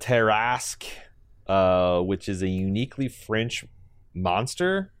guy the Tarasque, which is a uniquely French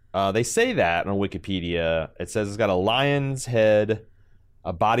monster. They say that on Wikipedia. It says it's got a lion's head,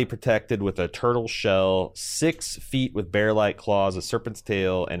 a body protected with a turtle shell, 6 feet with bear-like claws, a serpent's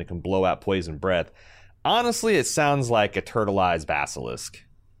tail, and it can blow out poison breath. Honestly, it sounds like a turtle-eyed basilisk.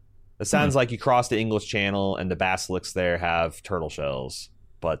 It sounds like you cross the English Channel and the basilisks there have turtle shells.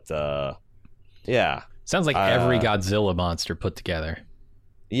 But, yeah. Sounds like every Godzilla monster put together.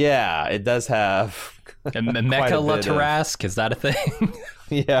 Yeah, it does have... And Mecha La Tarasque, is that a thing?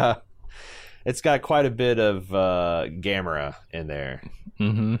 Yeah. It's got quite a bit of Gamera in there.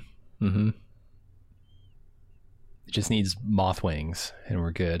 Mm-hmm. It just needs moth wings, and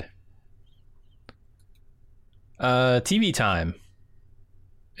we're good. TV time.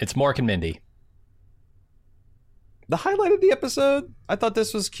 It's Mork and Mindy. The highlight of the episode, I thought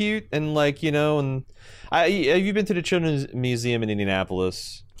this was cute, and like, you know, and have you been to the Children's Museum in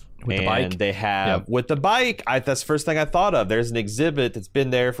Indianapolis? With the bike? They have, with the bike, that's the first thing I thought of. There's an exhibit that's been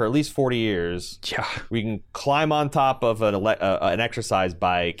there for at least 40 years. Yeah. We can climb on top of an exercise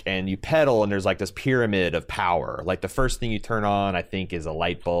bike, and you pedal, and there's like this pyramid of power. Like, the first thing you turn on, I think, is a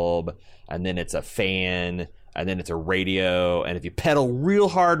light bulb, and then it's a fan, and then it's a radio, and if you pedal real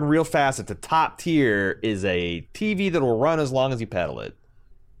hard and real fast, at the top tier is a TV that will run as long as you pedal it.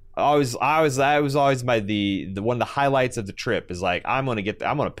 I was always the one of the highlights of the trip is like, I'm gonna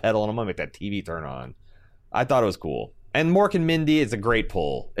pedal and I'm gonna make that TV turn on. I thought it was cool. And Mork and Mindy is a great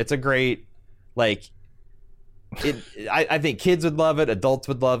pull. It's a great, like, I think kids would love it. Adults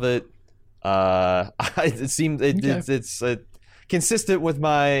would love it. It seems it's consistent with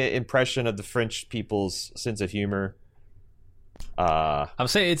my impression of the French people's sense of humor. I'm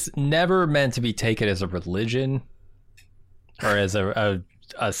saying it's never meant to be taken as a religion or as a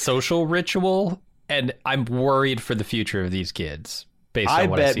social ritual, and I'm worried for the future of these kids. Based on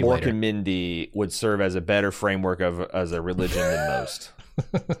what I see Mork later. and Mindy would serve as a better framework as a religion than most.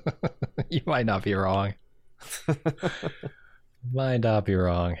 You might not be wrong. Might not be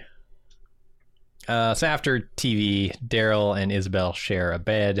wrong. So after TV, Daryl and Isabel share a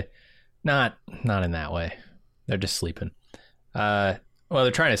bed. Not in that way. They're just sleeping. Well,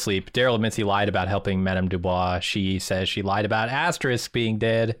 they're trying to sleep. Daryl admits he lied about helping Madame Dubois. She says she lied about Asterisk being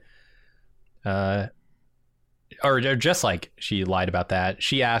dead. Or just like she lied about that.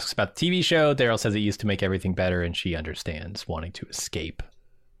 She asks about the TV show. Daryl says it used to make everything better, and she understands wanting to escape.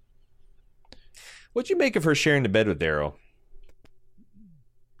 What'd you make of her sharing the bed with Daryl?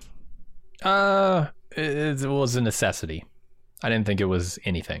 It was a necessity. I didn't think it was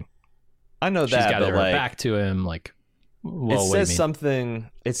anything. I know She's that, got but her like, back to him. Like, well, it what do you says mean? something.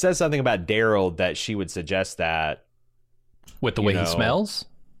 It says something about Daryl that she would suggest that. With the way you he know. smells?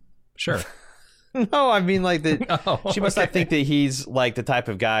 Sure. No, I mean like that. Oh, She must not okay. think that he's like the type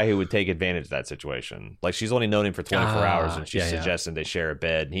of guy who would take advantage of that situation. Like she's only known him for 24 hours, and she's yeah. suggesting they share a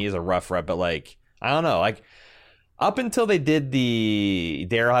bed. And he is a rough rep, but like I don't know, like up until they did the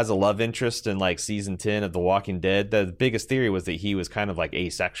Daryl has a love interest in like season 10 of The Walking Dead, the biggest theory was that he was kind of like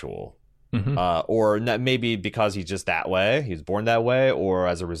asexual. Mhm. Or not, maybe because he's just that way, he was born that way, or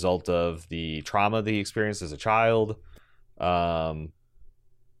as a result of the trauma that he experienced as a child. But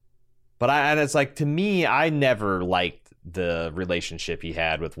and it's like, to me, I never liked the relationship he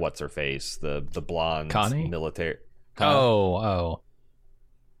had with what's her face, the blonde Connie? military. Oh.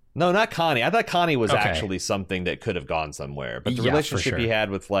 No, not Connie. I thought Connie was Okay. actually something that could have gone somewhere. But the Yeah, for relationship he sure. had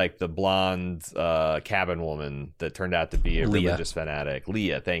with like the blonde cabin woman that turned out to be a Leah. religious fanatic,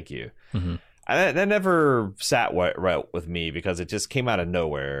 Leah. Thank you. Mhm. That never sat right with me because it just came out of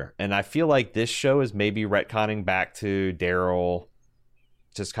nowhere. And I feel like this show is maybe retconning back to Daryl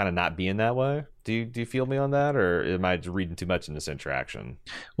just kind of not being that way. Do you feel me on that, or am I reading too much in this interaction?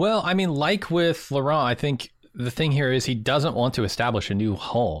 Well, I mean, like with Laurent, I think the thing here is he doesn't want to establish a new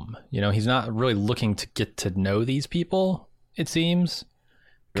home. You know, he's not really looking to get to know these people, it seems.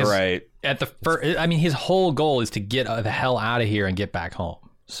 'Cause Right. At the first, I mean, his whole goal is to get the hell out of here and get back home.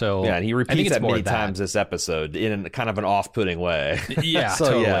 So Yeah, and he I think repeats it's that more many of that. times this episode in kind of an off-putting way. Yeah, So,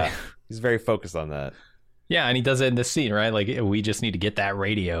 totally. yeah, he's very focused on that. Yeah, and he does it in this scene, right? Like, we just need to get that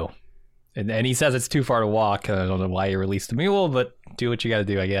radio. And he says it's too far to walk. I don't know why you released the mule, but do what you got to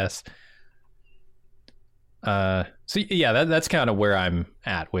do, I guess. So yeah, that's kind of where I'm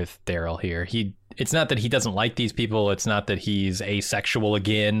at with Daryl here. It's not that he doesn't like these people. It's not that he's asexual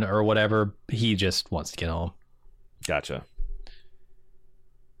again or whatever. He just wants to get home. Gotcha.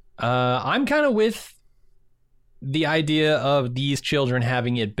 I'm kind of with the idea of these children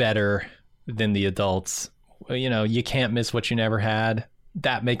having it better than the adults. Well, you know, you can't miss what you never had.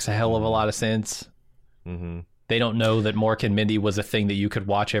 That makes a hell of a lot of sense. Mm-hmm. They don't know that Mork and Mindy was a thing that you could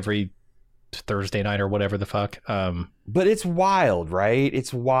watch every Thursday night or whatever the fuck. But it's wild, right?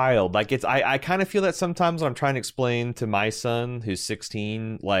 It's wild. Like I kind of feel that sometimes when I'm trying to explain to my son who's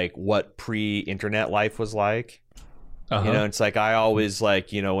 16, like what pre-internet life was like. Uh-huh. You know, it's like I always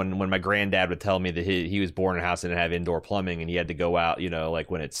like, you know, when my granddad would tell me that he was born in a house that didn't have indoor plumbing and he had to go out, you know, like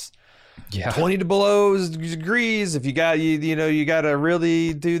when it's Yeah. 20 to below degrees, if you got you know you got to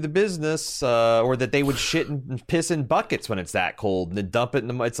really do the business, or that they would shit and piss in buckets when it's that cold and then dump it in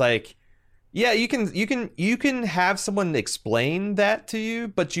the. It's like, yeah, you can have someone explain that to you,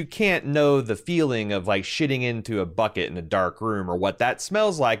 but you can't know the feeling of like shitting into a bucket in a dark room or what that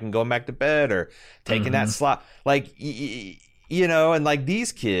smells like and going back to bed or taking that slop, like you know, and like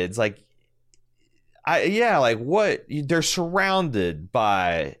these kids, like like what they're surrounded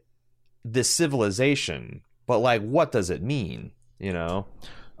by this civilization, but like what does it mean, you know?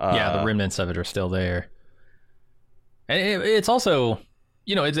 Yeah, the remnants of it are still there. And it's also,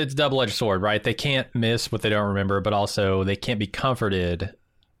 you know, it's a double-edged sword, right? They can't miss what they don't remember, but also they can't be comforted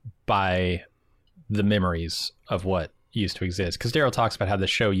by the memories of what used to exist. Because Daryl talks about how the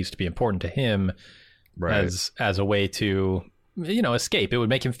show used to be important to him, Right. as a way to, you know, escape. It would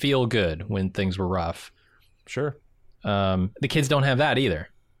make him feel good when things were rough. Sure. The kids don't have that either.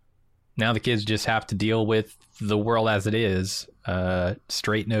 Now the kids just have to deal with the world as it is.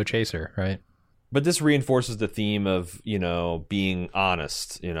 Straight no chaser, right? But this reinforces the theme of, being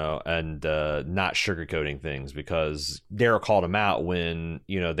honest, and not sugarcoating things, because Daryl called him out when,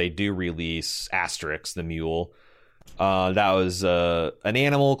 they do release Asterix, the mule. That was an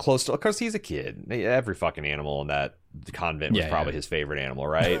animal close to, of course, he's a kid. Every fucking animal in that convent was probably his favorite animal,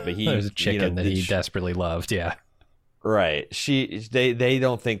 right? But there's a chicken that he desperately loved, yeah. Right. They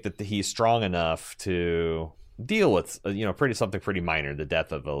don't think that he's strong enough to deal with something pretty minor, the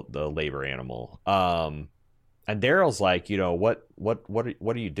death of the labor animal. And Daryl's like,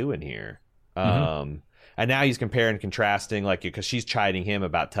 what are you doing here? And now he's comparing and contrasting, like, because she's chiding him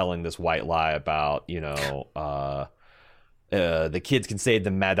about telling this white lie about the kids can save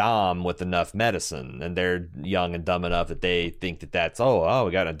the madame with enough medicine, and they're young and dumb enough that they think that that's we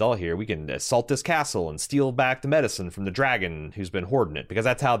got an adult here, we can assault this castle and steal back the medicine from the dragon who's been hoarding it, because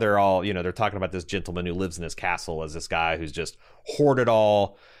that's how they're all they're talking about this gentleman who lives in this castle as this guy who's just hoarded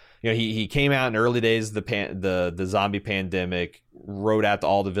all. He came out in the early days of the zombie pandemic, rode out to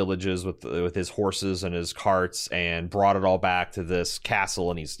all the villages with his horses and his carts, and brought it all back to this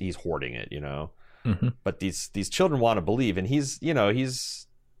castle, and he's hoarding it, But these children want to believe, and he's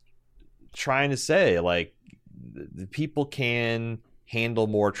trying to say, like, the people can handle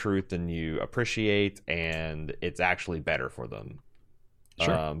more truth than you appreciate, and it's actually better for them.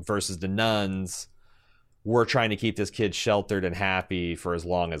 Sure. Versus the nuns, we're trying to keep this kid sheltered and happy for as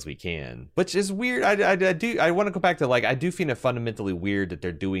long as we can, which is weird. I want to go back to, like, I do find it fundamentally weird that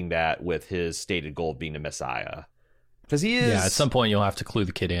they're doing that with his stated goal of being a messiah, because he is. Yeah, at some point you'll have to clue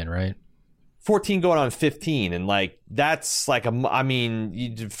the kid in, right? 14 going on 15, and like that's like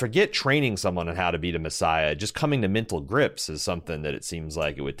you forget training someone on how to be the messiah. Just coming to mental grips is something that it seems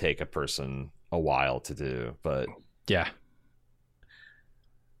like it would take a person a while to do. But yeah,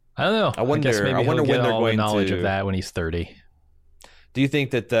 I don't know. I wonder when they're going to knowledge of that when he's 30. Do you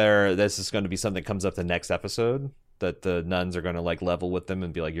think that this is going to be something that comes up the next episode, that the nuns are going to like level with them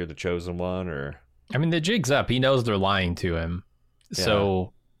and be like, "You're the chosen one"? Or I mean, the jig's up. He knows they're lying to him,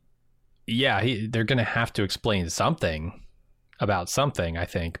 so. Yeah, they're going to have to explain something about something, I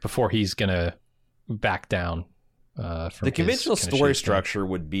think, before he's going to back down. The conventional story structure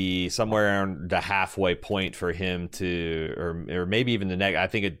would be somewhere around the halfway point for him to, or maybe even the next. I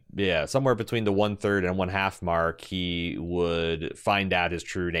think somewhere between the 1/3 and 1/2 mark, he would find out his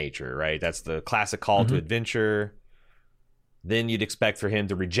true nature. Right, that's the classic call to adventure. Then you'd expect for him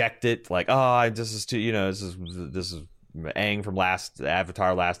to reject it, like, this is too, this is. Aang from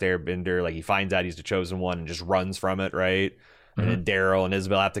Avatar Last Airbender, like he finds out he's the chosen one and just runs from it, right? And then Daryl and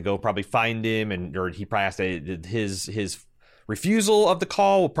Isabel have to go probably find him, or he probably has to, his refusal of the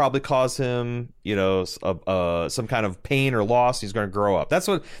call will probably cause him, some kind of pain or loss. He's going to grow up.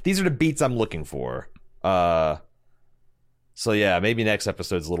 These are the beats I'm looking for. So yeah, maybe next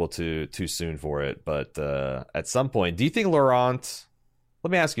episode's a little too soon for it, but at some point, do you think Laurent? Let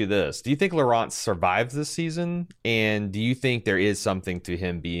me ask you this. Do you think Laurent survives this season? And do you think there is something to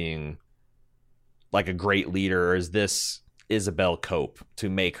him being like a great leader? Or is this Isabel cope to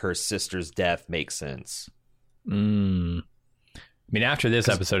make her sister's death make sense? I mean, after this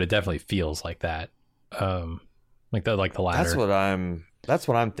episode, it definitely feels like that. Like the latter. That's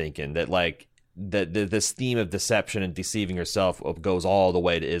what I'm thinking. That like this theme of deception and deceiving herself goes all the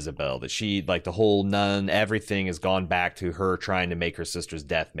way to Isabel, that she, like, the whole nun, everything has gone back to her trying to make her sister's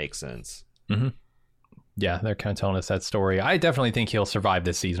death make sense. Yeah, they're kind of telling us that story. I definitely think he'll survive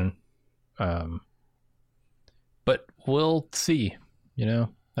this season, but we'll see.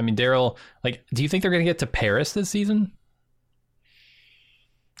 I mean, Daryl, like, do you think they're going to get to Paris this season?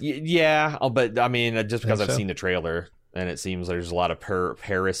 Yeah, but I mean, just because I've seen the trailer. And it seems there's a lot of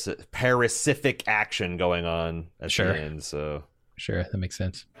Pacific action going on at the end. So sure, that makes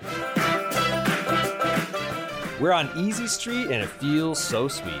sense. We're on Easy Street, and it feels so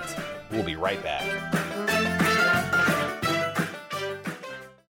sweet. We'll be right back.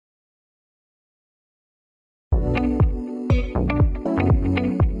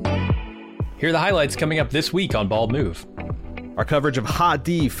 Here are the highlights coming up this week on Bald Move. Our coverage of Hot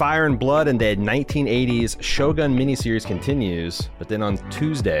D, Fire and Blood, and the 1980s Shogun miniseries continues. But then on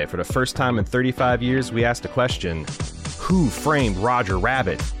Tuesday, for the first time in 35 years, we asked a question: who framed Roger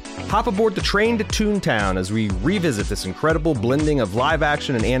Rabbit? Hop aboard the train to Toontown as we revisit this incredible blending of live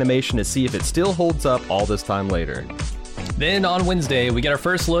action and animation to see if it still holds up all this time later. Then on Wednesday, we get our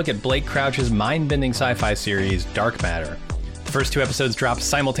first look at Blake Crouch's mind-bending sci-fi series, Dark Matter. The first 2 episodes drop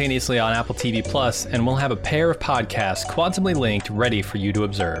simultaneously on Apple TV Plus, and we'll have a pair of podcasts quantumly linked ready for you to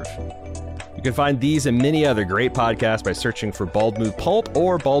observe. You can find these and many other great podcasts by searching for Bald Move Pulp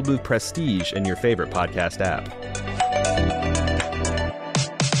or Bald Move Prestige in your favorite podcast app.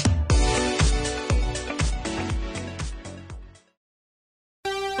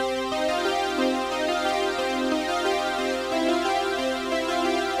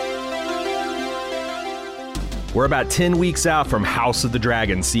 We're about 10 weeks out from House of the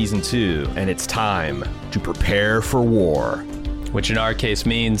Dragon Season 2, and it's time to prepare for war. Which in our case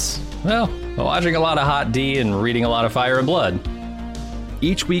means, well, watching a lot of Hot D and reading a lot of Fire and Blood.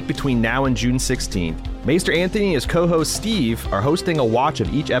 Each week between now and June 16th, Maester Anthony and his co-host Steve are hosting a watch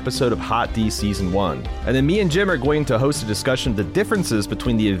of each episode of Hot D Season 1. And then me and Jim are going to host a discussion of the differences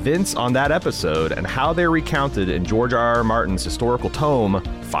between the events on that episode and how they're recounted in George R.R. Martin's historical tome,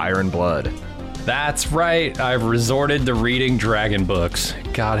 Fire and Blood. That's right, I've resorted to reading dragon books.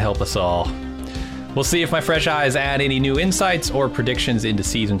 God help us all. We'll see if my fresh eyes add any new insights or predictions into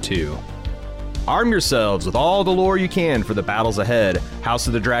Season 2. Arm yourselves with all the lore you can for the battles ahead. House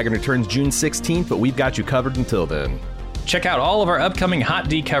of the Dragon returns June 16th, but we've got you covered until then. Check out all of our upcoming Hot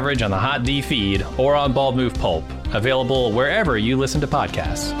D coverage on the Hot D feed or on Bald Move Pulp, available wherever you listen to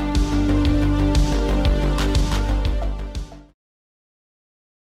podcasts.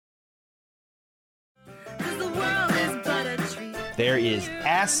 There is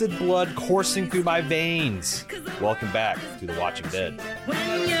acid blood coursing through my veins. Welcome back to The Watching Dead.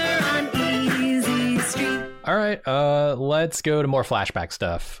 When you're on easy street. All right, let's go to more flashback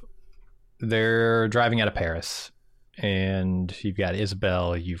stuff. They're driving out of Paris, and you've got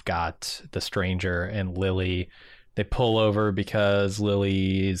Isabel, you've got the stranger, and Lily. They pull over because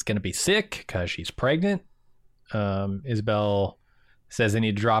Lily is going to be sick because she's pregnant. Isabel says they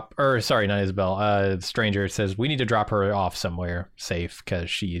need to drop, or sorry, not Isabel. The stranger says we need to drop her off somewhere safe because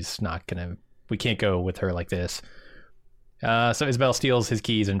she's not gonna. We can't go with her like this. So Isabel steals his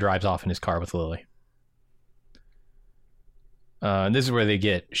keys and drives off in his car with Lily. And this is where they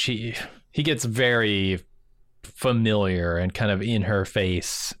get he gets very familiar and kind of in her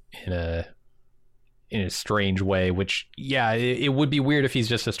face in a strange way. Which it would be weird if he's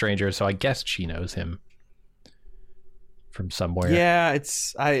just a stranger. So I guess she knows him from somewhere. Yeah,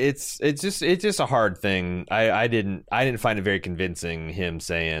 it's just a hard thing. I didn't find it very convincing, him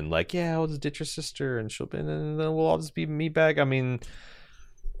saying like, yeah, I'll just ditch your sister and and then we'll all just be meet back. I mean,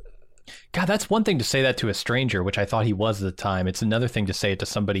 God, that's one thing to say that to a stranger, which I thought he was at the time. It's another thing to say it to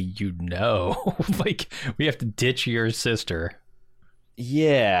somebody you know. Like, we have to ditch your sister.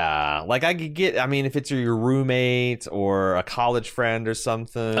 Yeah, like I could get. I mean, if it's your roommate or a college friend or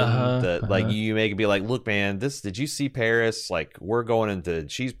something, like you make it be like, look, man, did you see Paris? Like, we're going into.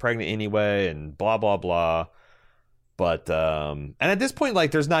 She's pregnant anyway, and blah blah blah. But and at this point,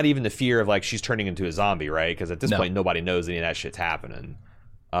 like, there's not even the fear of like she's turning into a zombie, right? Because at this point, nobody knows any of that shit's happening.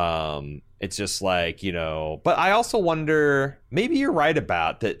 It's just like, you know, but I also wonder, maybe you're right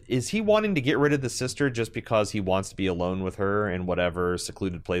about that. Is he wanting to get rid of the sister just because he wants to be alone with her in whatever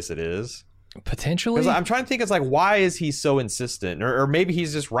secluded place it is? Potentially. Because I'm trying to think, it's like, why is he so insistent? Or maybe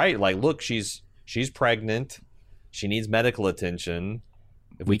he's just right. Like, look, she's pregnant. She needs medical attention.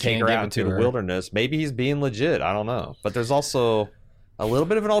 If we take her out into the wilderness, maybe he's being legit. I don't know. But there's also a little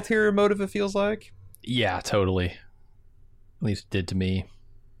bit of an ulterior motive, it feels like. Yeah, totally. At least it did to me.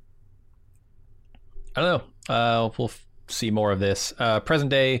 I don't know. We'll see more of this. Present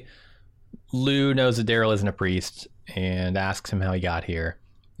day, Lou knows that Daryl isn't a priest and asks him how he got here.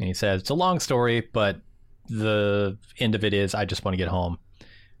 And he says, it's a long story, but the end of it is, I just want to get home,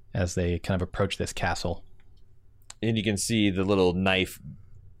 as they kind of approach this castle. And you can see the little knife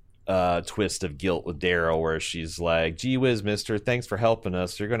twist of guilt with Daryl, where she's like, gee whiz, mister, thanks for helping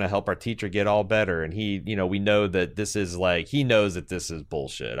us. You're going to help our teacher get all better. And he, you know, we know that this is like, he knows that this is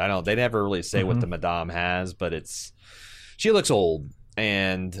bullshit. They never really say what the madame has, but she looks old,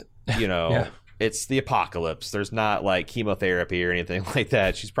 and, you know, it's the apocalypse. There's not like chemotherapy or anything like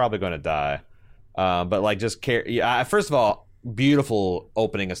that. She's probably going to die. But like, just first of all, beautiful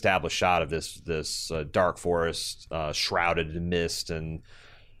opening established shot of this dark forest shrouded in mist, and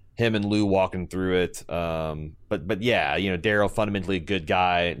him and Lou walking through it. But yeah, you know, Daryl, fundamentally a good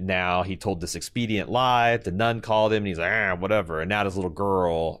guy. Now he told this expedient lie. The nun called him, and he's like, whatever. And now this little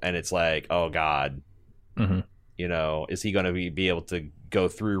girl, and it's like, oh God, you know, is he going to be able to go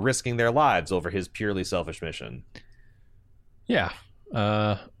through risking their lives over his purely selfish mission? Yeah,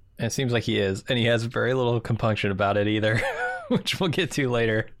 it seems like he is, and he has very little compunction about it either, which we'll get to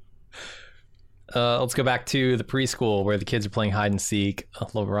later. Let's go back to the preschool where the kids are playing hide and seek.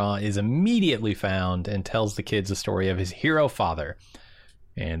 Laurent is immediately found and tells the kids the story of his hero father.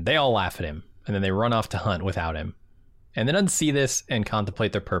 And they all laugh at him. And then they run off to hunt without him. And then unsee this and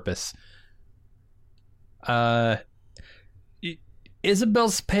contemplate their purpose.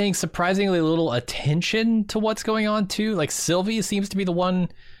 Isabel's paying surprisingly little attention to what's going on too. Like, Sylvie seems to be the one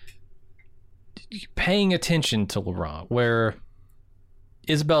paying attention to Laurent, where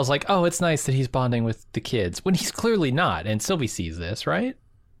Isabel's like, oh, it's nice that he's bonding with the kids, when he's clearly not, and Sylvie sees this, right?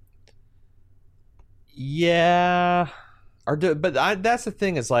 Yeah. That's the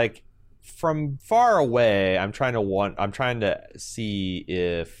thing is like from far away, I'm trying to see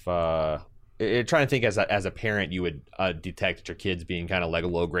if trying to think as a parent you would detect your kids being kind of like a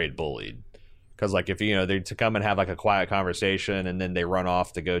low grade bullied. Because like if they're to come and have like a quiet conversation and then they run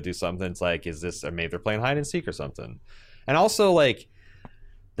off to go do something, it's like, is this, or maybe they're playing hide and seek or something. And also like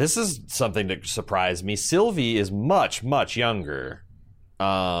this is something that surprised me. Sylvie is much younger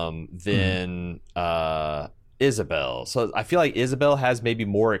than Isabel. So I feel like Isabel has maybe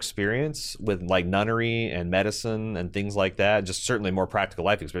more experience with like nunnery and medicine and things like that. Just certainly more practical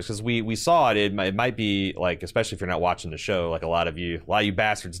life experience. Because we saw it. It might be like, especially if you're not watching the show, like a lot of you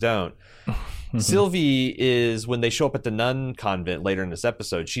bastards don't. Sylvie is, when they show up at the nun convent later in this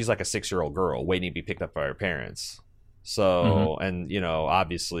episode, she's like a 6-year-old girl waiting to be picked up by her parents. So, and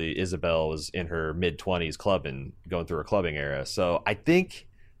obviously Isabel was in her mid-20s clubbing, going through her clubbing era. So I think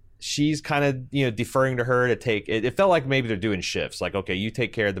she's kind of, deferring to her to take it. It felt like maybe they're doing shifts. Like, okay, you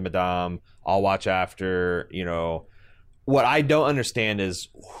take care of the madame, I'll watch after, What I don't understand is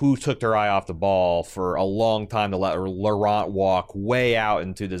who took their eye off the ball for a long time to let Laurent walk way out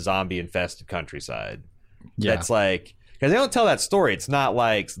into the zombie-infested countryside. Yeah. That's like, because they don't tell that story. It's not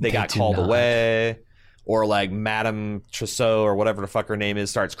like they got called away, or like Madame Trousseau or whatever the fuck her name is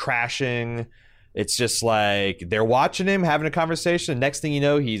starts crashing. It's just like they're watching him, having a conversation. Next thing you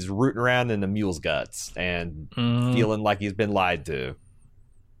know, he's rooting around in the mule's guts and feeling like he's been lied to.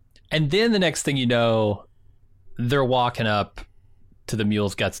 And then the next thing you know, they're walking up to the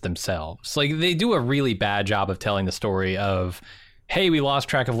mule's guts themselves. Like, they do a really bad job of telling the story of, hey, we lost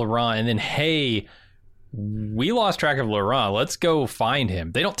track of Laurent, and then, hey, we lost track of Laurent, let's go find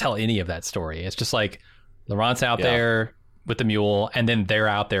him. They don't tell any of that story. It's just like Laurent's out there with the mule, and then they're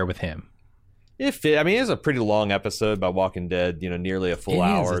out there with him. It is a pretty long episode by Walking Dead, nearly a full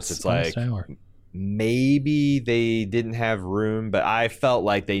hour. It's like maybe they didn't have room, but I felt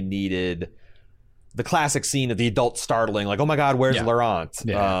like they needed the classic scene of the adult startling, like, oh my God, where's Laurent?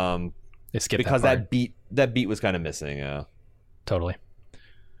 Yeah. Because that beat was kind of missing. Yeah, totally.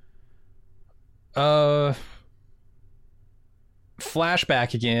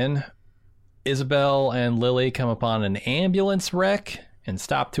 Flashback again. Isabel and Lily come upon an ambulance wreck and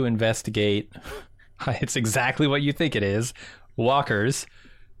stop to investigate. It's exactly what you think it is. Walkers.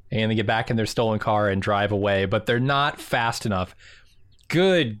 And they get back in their stolen car and drive away, but they're not fast enough.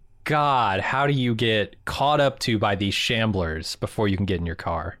 Good God, how do you get caught up to by these shamblers before you can get in your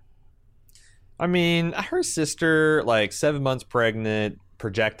car? I mean, her sister, like 7 months pregnant,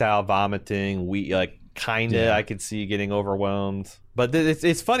 projectile vomiting, I could see getting overwhelmed. But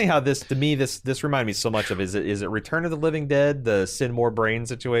it's funny how this reminded me so much of, is it Return of the Living Dead, the send more brain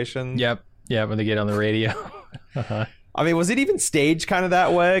situation? Yep, when they get on the radio. I mean, was it even staged kind of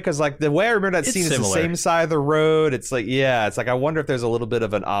that way? Because like the way I remember that scene is the same side of the road. It's like, I wonder if there's a little bit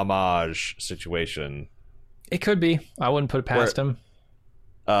of an homage situation. It could be. I wouldn't put it past him.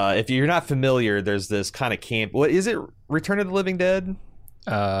 If you're not familiar, there's this kind of camp. What is it? Return of the Living Dead?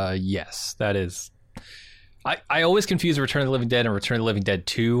 Yes, that is. I always confuse Return of the Living Dead and Return of the Living Dead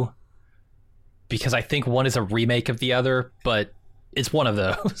 2 because I think one is a remake of the other, but it's one of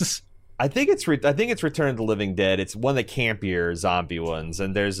those. I think it's Return of the Living Dead. It's one of the campier zombie ones,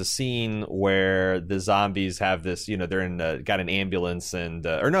 and there's a scene where the zombies have this. They're got an ambulance and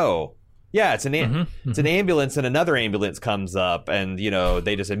it's an ambulance, and another ambulance comes up, and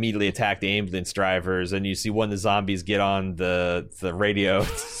they just immediately attack the ambulance drivers, and you see one of the zombies get on the radio,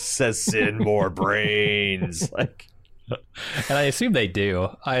 says "send more brains," like. And I assume they do.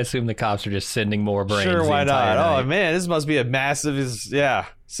 I assume the cops are just sending more brains. Sure, why not? Night. Oh man, this must be a massive.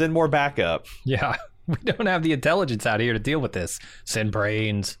 Send more backup. Yeah, we don't have the intelligence out here to deal with this. Send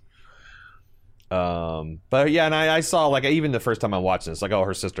brains. But yeah, and I saw, like, even the first time I watched this, like, oh,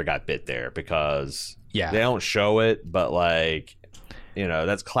 her sister got bit there because they don't show it, but like,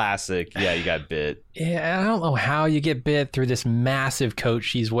 that's classic. Yeah, you got bit. Yeah, I don't know how you get bit through this massive coat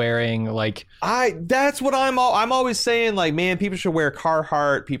she's wearing. Like, that's what I'm always saying. Like, man, people should wear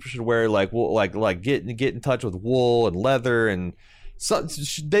Carhartt. People should wear like wool, like get in touch with wool and leather, and so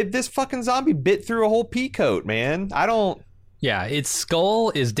this fucking zombie bit through a whole pea coat, man. I don't. Yeah, its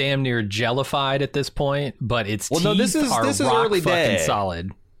skull is damn near jellified at this point, but its teeth are rock early fucking day. Solid.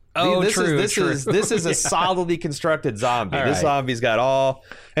 Oh, true. True. This is a solidly constructed zombie. All this right. zombie's got all.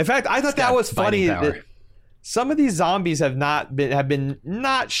 In fact, I thought that was funny that some of these zombies have been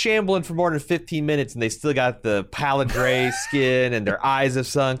not shambling for more than 15 minutes, and they still got the pallid gray skin, and their eyes have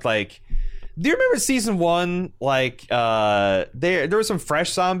sunk. Like, do you remember season 1? Like, there were some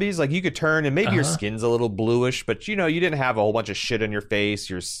fresh zombies. Like, you could turn, and maybe your skin's a little bluish, but you didn't have a whole bunch of shit on your face.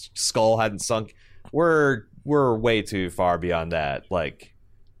 Your skull hadn't sunk. we're way too far beyond that. Like,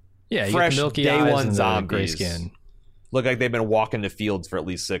 Yeah, you fresh got the milky day eyes one and the gray zombies skin. look like they've been walking the fields for at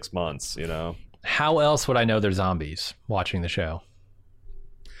least 6 months. You know. How else would I know they're zombies watching the show?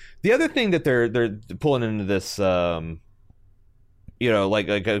 The other thing that they're pulling into this, I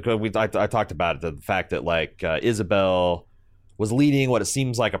talked about it, the fact that like Isabel was leading what it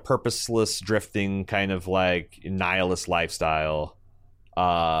seems like a purposeless, drifting kind of like nihilist lifestyle,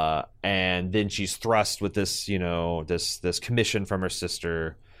 and then she's thrust with this, this commission from her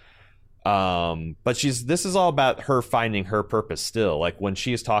sister. But this is all about her finding her purpose still. Like when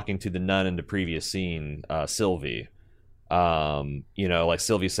she is talking to the nun in the previous scene, Sylvie. Like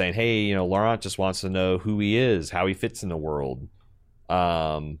Sylvie's saying, hey, Laurent just wants to know who he is, how he fits in the world.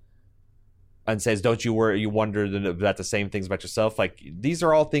 And says, don't you worry, you wonder about the same things about yourself? Like, these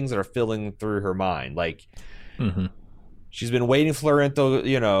are all things that are filling through her mind. Like, she's been waiting for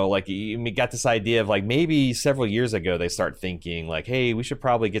Lorenzo, like, we got this idea of, like, maybe several years ago they start thinking, like, hey, we should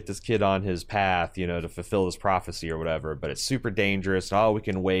probably get this kid on his path, to fulfill this prophecy or whatever, but it's super dangerous. Oh, we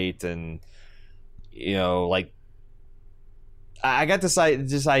can wait. And, like, I got this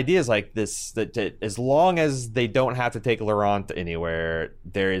idea is like this, that as long as they don't have to take Laurent anywhere,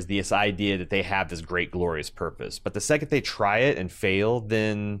 there is this idea that they have this great glorious purpose. But the second they try it and fail,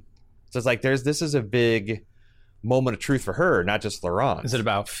 then so it's like this is a big moment of truth for her, not just Laurent. Is it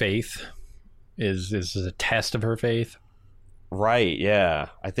about faith? Is it a test of her faith? Right, yeah.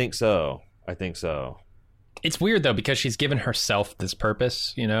 I think so. It's weird though, because she's given herself this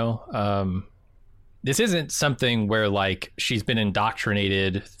purpose, this isn't something where like she's been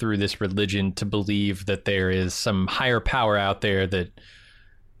indoctrinated through this religion to believe that there is some higher power out there that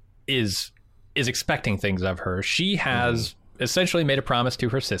is expecting things of her. She has essentially made a promise to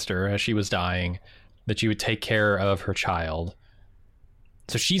her sister as she was dying that she would take care of her child.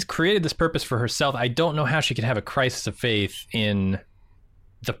 So she's created this purpose for herself. I don't know how she could have a crisis of faith in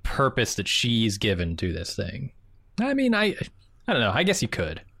the purpose that she's given to this thing. I mean, I don't know. I guess you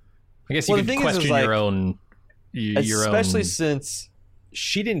could. I guess you could question your own... Especially since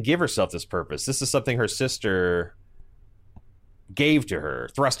she didn't give herself this purpose. This is something her sister gave to her,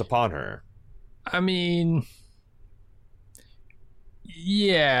 thrust upon her. I mean...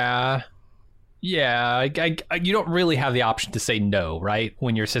 Yeah. Yeah. You don't really have the option to say no, right?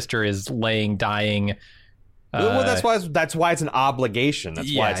 When your sister is dying... well, that's why it's an obligation.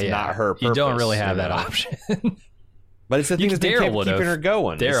 That's why it's not her purpose. You don't really have that option. But it's the thing that's keeping her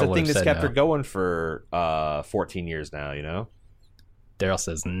going. It's the thing that's kept her no. going for 14 years now, Daryl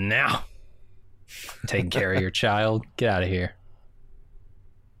says, no. Taking care of your child. Get out of here.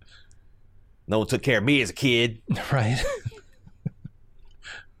 No one took care of me as a kid. Right.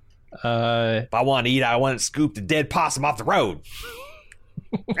 If I want to eat, I want to scoop the dead possum off the road.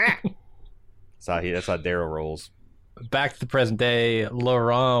 That's how Daryl rolls. Back to the present day,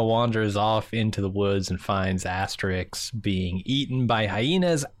 Laurent wanders off into the woods and finds Asterix being eaten by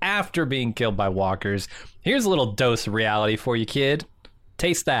hyenas after being killed by walkers. Here's a little dose of reality for you, kid.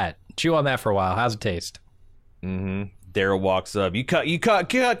 Taste that. Chew on that for a while. How's it taste? Daryl walks up. You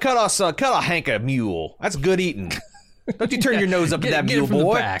cut a hank of mule. That's good eating. Don't you turn your nose up at that mule, it from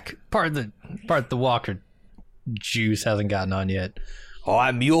boy. The back. Part the walker juice hasn't gotten on yet. Oh,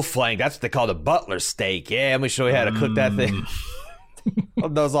 that mule flank. That's what they call the butler steak. Yeah, let me show you how to cook that thing.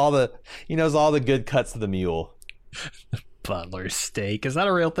 He knows all the good cuts of the mule. Butler steak. Is that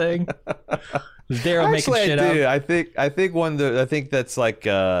a real thing? Is Daryl making shit up? I think that's like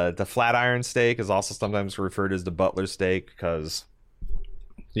the Flatiron steak is also sometimes referred as the butler steak because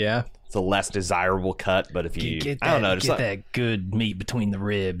it's a less desirable cut. But if you get that good meat between the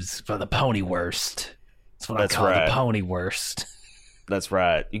ribs for the pony wurst. That's what I call the pony wurst. That's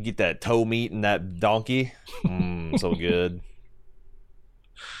right. You get that toe meat and that donkey. So good.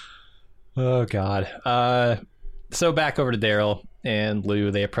 Oh, God. So back over to Daryl and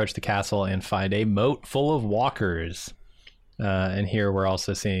Lou. They approach the castle and find a moat full of walkers. And here we're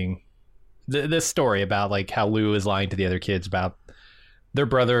also seeing this story about like how Lou is lying to the other kids about their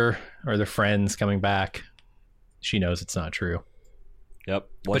brother or their friends coming back. She knows it's not true. Yep.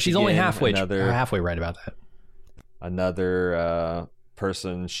 But she's only halfway right about that. Another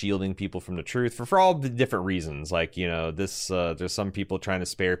person shielding people from the truth for all the different reasons. Like, there's some people trying to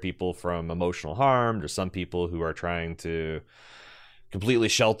spare people from emotional harm. There's some people who are trying to completely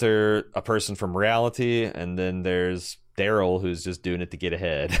shelter a person from reality. And then there's Daryl, who's just doing it to get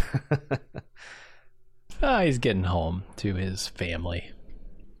ahead. He's getting home to his family.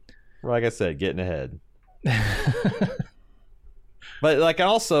 Like I said, getting ahead. But like,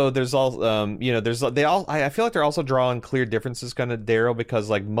 also, there's all, I feel like they're also drawing clear differences kind of Daryl, because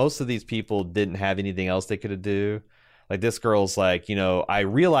like most of these people didn't have anything else they could do. Like this girl's like, I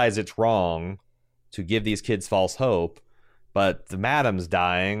realize it's wrong to give these kids false hope, but the madam's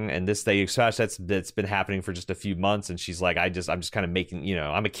dying, and that's been happening for just a few months, and she's like, I'm just kind of making,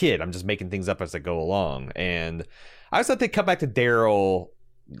 I'm a kid, I'm just making things up as I go along. And I just thought they'd come back to Daryl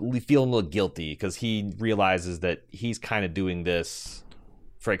feeling a little guilty because he realizes that he's kind of doing this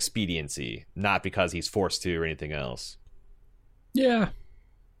for expediency, not because he's forced to or anything else. Yeah,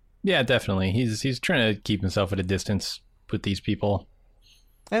 definitely. He's trying to keep himself at a distance with these people.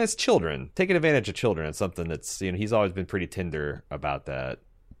 And it's children. Taking advantage of children is something that's, he's always been pretty tender about that.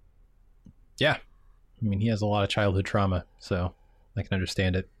 Yeah. I mean, he has a lot of childhood trauma, so I can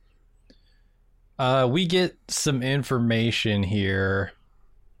understand it. We get some information here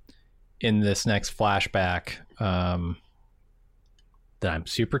in this next flashback that I'm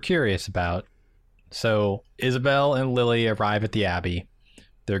super curious about. So Isabel and Lily arrive at the Abbey.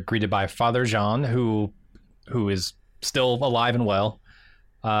 They're greeted by Father Jean, who is still alive and well.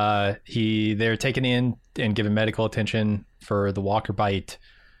 They're taken in and given medical attention for the Walker bite,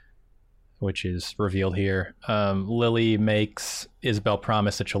 which is revealed here. Lily makes Isabel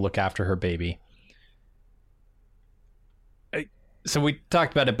promise that she'll look after her baby. So we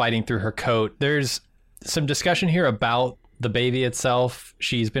talked about it biting through her coat. There's some discussion here about the baby itself.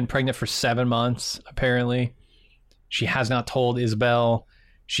 She's been pregnant for 7 months, apparently. She has not told Isabel.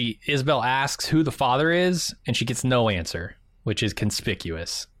 Isabel asks who the father is, and she gets no answer, which is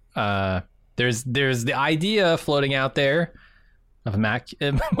conspicuous. There's the idea floating out there of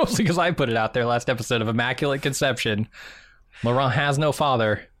mostly because I put it out there last episode, of immaculate conception. Laurent has no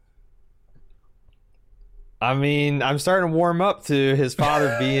father. I mean, I'm starting to warm up to his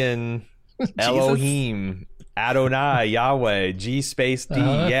father being Elohim, Adonai, Yahweh, G space D.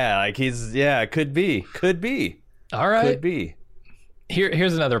 Yeah, like could be. All right. Could be.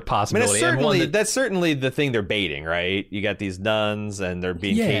 Here's another possibility. I mean, that's certainly the thing they're baiting, right? You got these nuns, and they're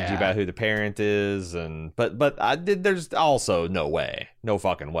being cagey about who the parent is, but there's also no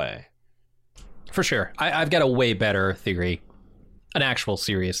fucking way. For sure. I've got a way better theory, an actual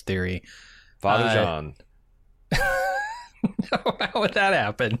serious theory. Father John. How would that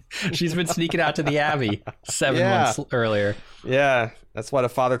happen? She's been sneaking out to the Abbey 7 months earlier. Yeah, that's why the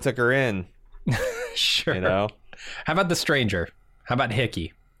father took her in. Sure. How about the stranger? How about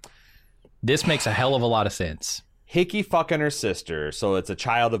Hickey? This makes a hell of a lot of sense. Hickey fucking her sister, so it's a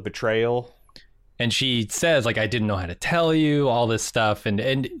child of betrayal. And she says, like, I didn't know how to tell you, all this stuff.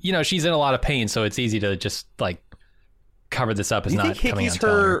 And she's in a lot of pain, so it's easy to just, like, cover this up as not coming out. You think Hickey's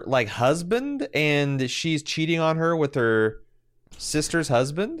her, like, husband, and she's cheating on her with her sister's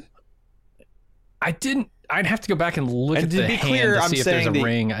husband? I'd have to go back and look at the hand to see if there's a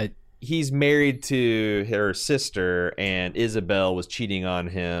ring. He's married to her sister, and Isabel was cheating on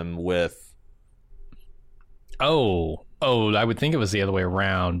him with... Oh, I would think it was the other way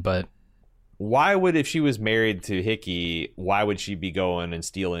around, but... Why would, if she was married to Hickey, why would she be going and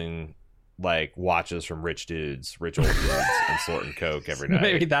stealing, like, watches from rich old dudes, and sorting coke every night?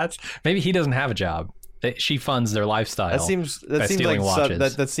 Maybe he doesn't have a job. She funds their lifestyle. That seems like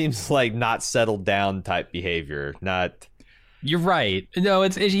watches. That seems like not settled down type behavior. Not. You're right. No,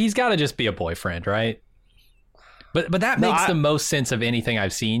 he's got to just be a boyfriend, right? But that makes the most sense of anything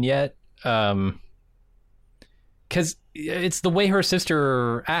I've seen yet. Because it's the way her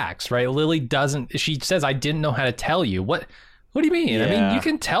sister acts, right? Lily doesn't. She says, "I didn't know how to tell you." What do you mean? Yeah. I mean, you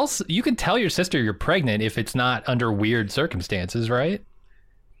can tell your sister you're pregnant if it's not under weird circumstances, right?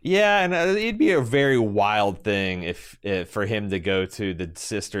 Yeah, and it'd be a very wild thing if for him to go to the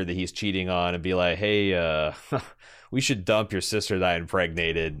sister that he's cheating on and be like, "Hey, we should dump your sister that I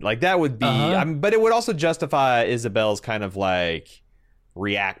impregnated." Like, that would be, but it would also justify Isabel's kind of like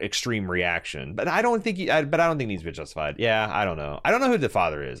extreme reaction. But I don't think it needs to be justified. Yeah, I don't know who the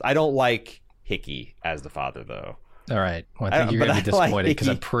father is. I don't like Hickey as the father, though. All right. Well, I think you're gonna be disappointed because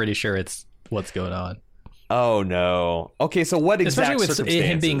I'm pretty sure it's what's going on. Oh no. Okay, so what exact circumstances? Especially with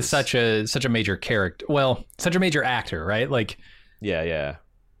him being such a major character. Well, such a major actor, right? Like, yeah.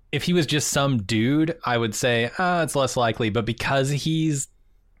 If he was just some dude, I would say it's less likely. But because he's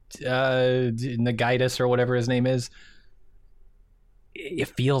Nagaitis or whatever his name is, it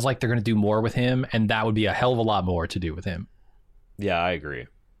feels like they're going to do more with him, and that would be a hell of a lot more to do with him. Yeah, I agree.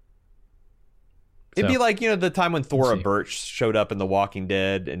 It'd be like, the time when Thora Birch showed up in The Walking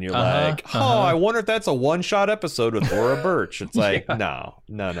Dead, and you're like, I wonder if that's a one-shot episode with Thora Birch. It's like, no.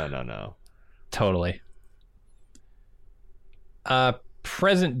 Totally.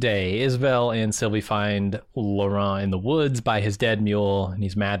 present day, Isabel and Sylvie find Laurent in the woods by his dead mule, and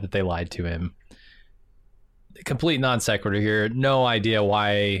he's mad that they lied to him. Complete non sequitur here. No idea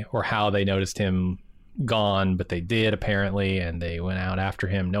why or how they noticed him gone, but they did apparently, and they went out after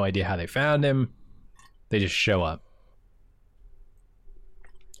him. No idea how they found him. They just show up.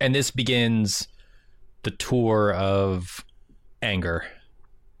 And this begins the tour of anger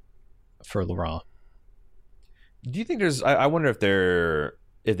for Laurent. Do you think there's? I wonder if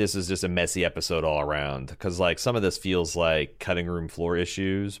this is just a messy episode all around, because like some of this feels like cutting room floor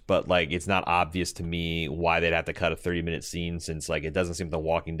issues, but like it's not obvious to me why they'd have to cut a 30-minute scene, since like it doesn't seem The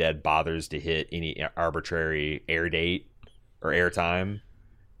Walking Dead bothers to hit any arbitrary air date or airtime.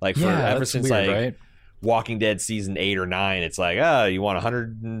 Like ever since weird, like right? Walking Dead season 8 or 9, it's like, you want a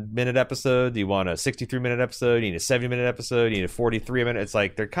 100-minute episode? Do you want a 63-minute episode? You need a 70-minute episode? You need a 43-minute? It's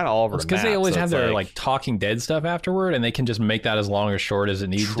like they're kind of all over the map. Because they always have their like Talking Dead stuff afterward, and they can just make that as long or short as it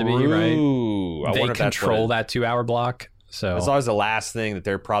needs to be, right? They control that 2-hour block. So it's always the last thing that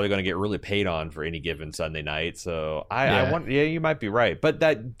they're probably going to get really paid on for any given Sunday night. So I want, you might be right, but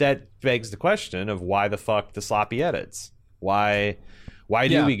that begs the question of why the fuck the sloppy edits? Why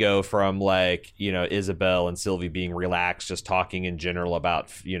do we go from like, Isabel and Sylvie being relaxed, just talking in general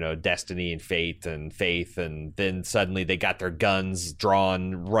about, destiny and fate, and then suddenly they got their guns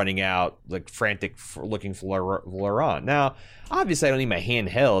drawn, running out, like frantic, looking for Laurent. Now, obviously, I don't need my hand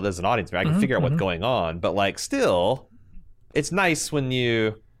held as an audience member. I can figure out what's going on, but like, still, it's nice when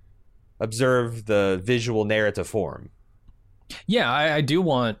you observe the visual narrative form. Yeah, I do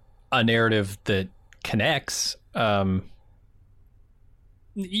want a narrative that connects.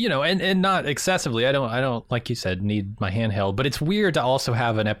 And not excessively. I don't, like you said, need my handheld. But it's weird to also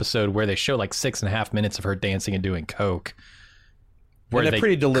have an episode where they show like 6.5 minutes of her dancing and doing coke. At a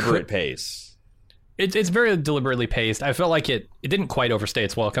pretty deliberate pace. It's very deliberately paced. I felt like it didn't quite overstay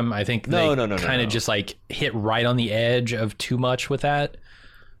its welcome. I think they kind of just like hit right on the edge of too much with that.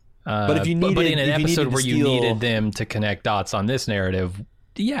 But if you needed, but in an episode where you needed them to connect dots on this narrative,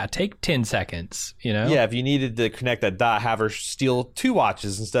 take 10 seconds, Yeah, if you needed to connect that dot, have her steal 2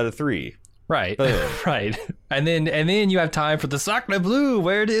 watches instead of 3. Right. Right. And then you have time for the Sacre Bleu.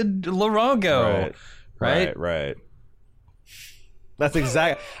 Where did Laurent go? Right. That's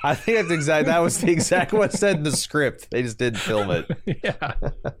exact. I think that's exact. That was the exact what said in the script. They just didn't film it. Yeah.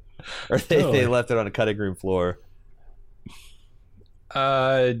 Or they left it on a cutting room floor.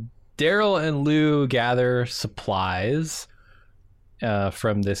 Daryl and Lou gather supplies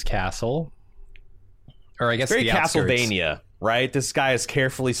from this castle, or I guess very the Castlevania, right? This guy has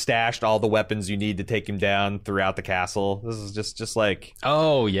carefully stashed all the weapons you need to take him down throughout the castle. This is just like,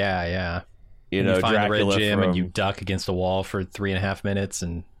 oh yeah. You find Dracula the red gem and you duck against a wall for 3.5 minutes,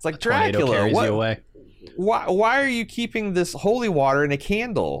 and it's like Dracula carries you away. Why are you keeping this holy water in a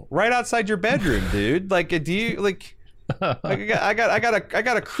candle right outside your bedroom, dude? Like, do you like? I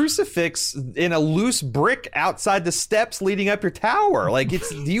got a crucifix in a loose brick outside the steps leading up your tower. Like, do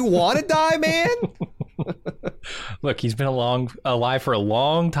you want to die, man? Look, he's been alive for a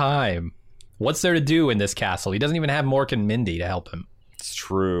long time. What's there to do in this castle? He doesn't even have Mork and Mindy to help him. It's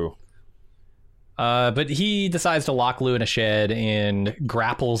true. But he decides to lock Lou in a shed and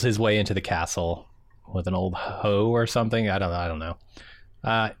grapples his way into the castle with an old hoe or something. I don't know.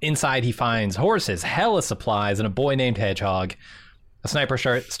 Inside, he finds horses, hella supplies, and a boy named Hedgehog. A sniper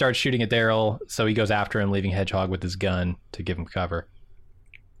starts shooting at Daryl, so he goes after him, leaving Hedgehog with his gun to give him cover.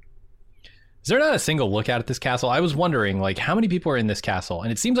 Is there not a single lookout at this castle? I was wondering, like, how many people are in this castle?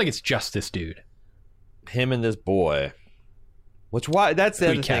 And it seems like it's just this dude. Him and this boy. That's the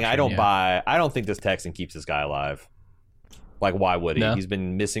other thing I don't buy. I don't think this Texan keeps this guy alive. Like, why would he? No. He's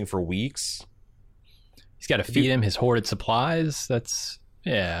been missing for weeks. He's got to feed him his hoarded supplies. That's...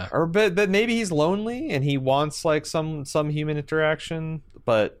 Yeah. Or but maybe he's lonely and he wants like some human interaction,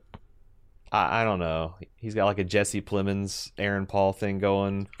 but I don't know. He's got like a Jesse Plemons, Aaron Paul thing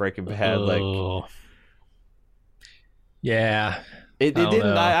going, Breaking Bad. Like, yeah, it didn't.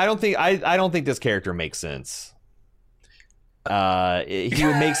 I don't think this character makes sense. He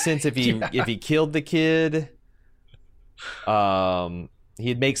would make sense if he killed the kid.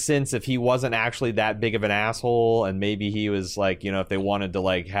 He'd make sense if he wasn't actually that big of an asshole, and maybe he was like, if they wanted to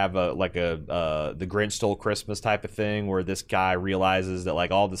like have the Grinch Stole Christmas type of thing, where this guy realizes that like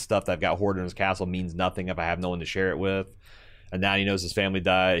all the stuff that I've got hoarded in his castle means nothing if I have no one to share it with, and now he knows his family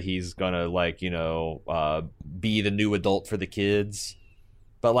died. He's gonna like be the new adult for the kids.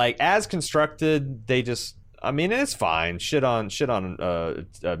 But like as constructed, they just. I mean, it's fine. Shit on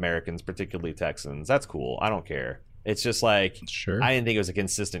Americans, particularly Texans. That's cool. I don't care. It's just like, sure. I didn't think it was a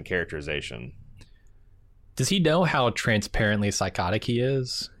consistent characterization. Does he know how transparently psychotic he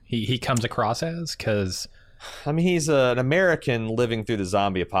is? He comes across as? Because... I mean, he's an American living through the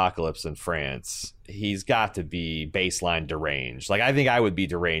zombie apocalypse in France. He's got to be baseline deranged. Like, I think I would be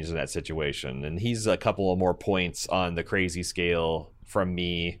deranged in that situation. And he's a couple of more points on the crazy scale from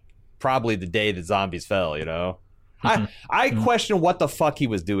me. Probably the day that zombies fell, you know? I question what the fuck he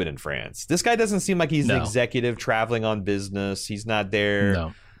was doing in France. This guy doesn't seem like he's an executive traveling on business. He's not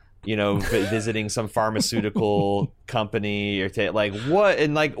there, you know, visiting some pharmaceutical company or like what?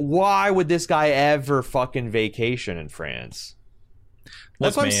 And like, why would this guy ever fucking vacation in France?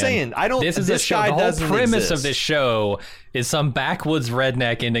 That's what I'm saying. I don't. This is this a show. guy The whole doesn't premise exist. of this show is some backwoods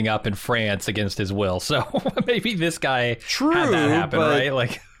redneck ending up in France against his will. So maybe this guy had that happen, right?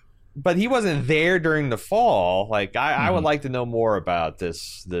 Like. But he wasn't there during the fall. Like, I would like to know more about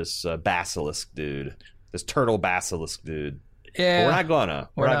this basilisk dude, this turtle basilisk dude. Yeah, but we're not gonna.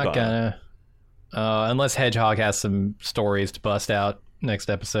 We're not gonna. Unless Hedgehog has some stories to bust out next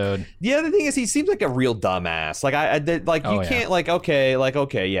episode. The other thing is, he seems like a real dumbass. Like, you can't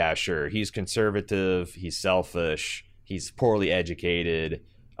okay, yeah, sure. He's conservative. He's selfish. He's poorly educated.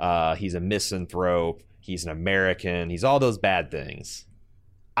 He's a misanthrope. He's an American. He's all those bad things.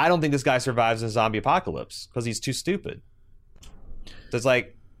 I don't think this guy survives in a zombie apocalypse because he's too stupid. So it's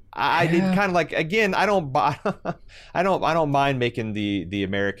like I did kind of like, again, I don't mind making the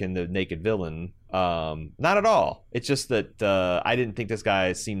American the naked villain. Not at all. It's just that I didn't think this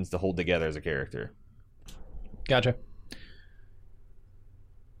guy seems to hold together as a character. Gotcha.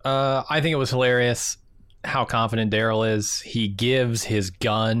 I think it was hilarious how confident Daryl is. He gives his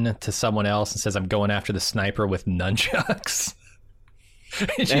gun to someone else and says, "I'm going after the sniper with nunchucks."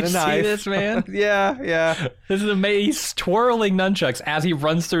 Did you see this, man? Yeah. This is amazing. He's twirling nunchucks as he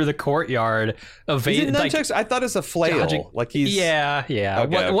runs through the courtyard. Is it nunchucks? I thought it's a flail. Like he's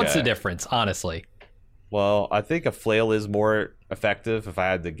What's the difference, honestly? Well, I think a flail is more effective. If I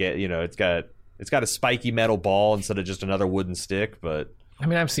had to get, it's got a spiky metal ball instead of just another wooden stick. But I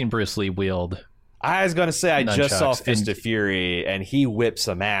mean, I've seen Bruce Lee wield. I was gonna say I just saw Fist and of Fury, and he whipped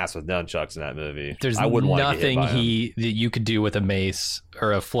some ass with nunchucks in that movie. There's I wouldn't want to get hit by nothing him. that you could do with a mace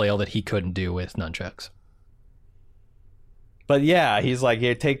or a flail that he couldn't do with nunchucks. But yeah, he's like,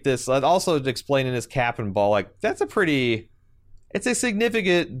 here, take this. Also explaining his cap and ball, like it's a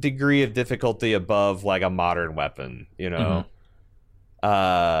significant degree of difficulty above like a modern weapon, you know.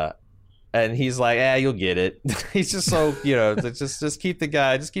 And he's like, you'll get it. He's just so, just keep the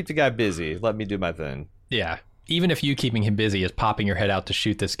guy busy. Let me do my thing. Yeah. Even if you keeping him busy is popping your head out to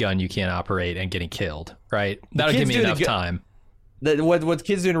shoot this gun you can't operate and getting killed, right? That'll give me enough time. What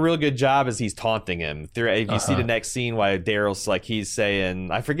kid's doing a real good job is he's taunting him. If you see the next scene, why Daryl's like, he's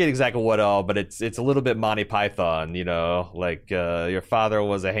saying, I forget exactly what all, but it's a little bit Monty Python, like your father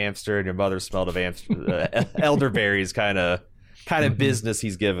was a hamster and your mother smelled of elderberries, kind of business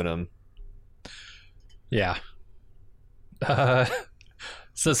he's giving him. Yeah.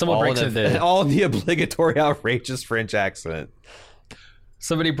 So someone breaks into all the obligatory outrageous French accent.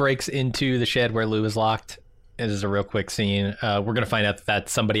 Somebody breaks into the shed where Lou is locked. This is a real quick scene. We're going to find out that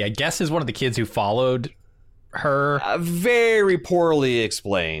somebody, I guess, is one of the kids who followed her. Very poorly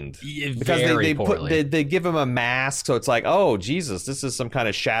explained. Because they give him a mask, so it's like, oh, Jesus, this is some kind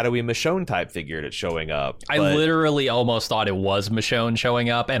of shadowy Michonne type figure that's showing up. I literally almost thought it was Michonne showing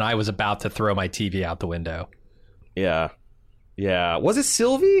up, and I was about to throw my TV out the window. Yeah. Was it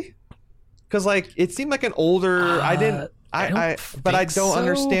Sylvie? Because it seemed like an older. I don't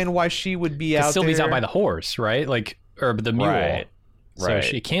understand why she would be out. Sylvie's there. out by the horse, right? Or the mule. Right. So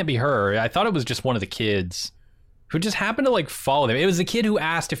it can't be her. I thought it was just one of the kids who just happened to follow them. It was the kid who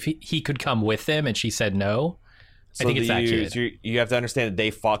asked if he could come with them, and she said no. So I think it's that kid. You have to understand that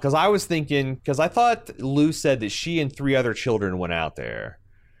they fought. Because I thought Lou said that she and 3 other children went out there.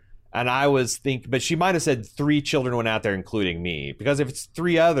 And I was thinking, but she might have said 3 children went out there, including me. Because if it's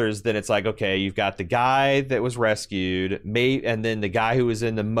 3 others, then it's like, okay, you've got the guy that was rescued, and then the guy who was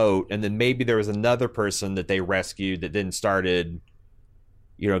in the moat, and then maybe there was another person that they rescued that then started,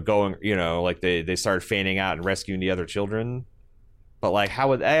 going, they started fanning out and rescuing the other children. But how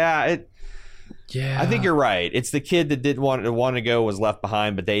would it? Yeah, I think you're right. It's the kid that didn't want to go, was left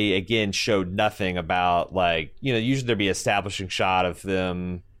behind, but they again showed nothing about usually there'd be an establishing shot of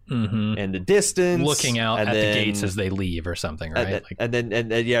them. Mm-hmm. In the distance, looking out at the gates as they leave or something, right? And then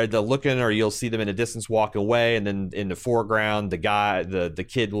they're looking, or you'll see them in the distance walking away, and then in the foreground, the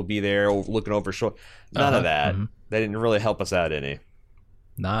kid will be there looking over shoulder. None of that. Mm-hmm. They didn't really help us out any.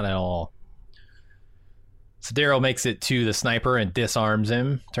 Not at all. So Daryl makes it to the sniper and disarms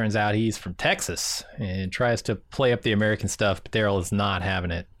him. Turns out he's from Texas and tries to play up the American stuff, but Daryl is not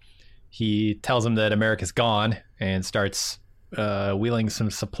having it. he tells him that America's gone and starts wheeling some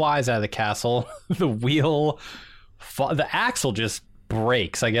supplies out of the castle. The axle just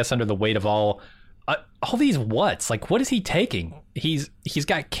breaks, I guess, under the weight of all these what's. Like, what is he taking? He's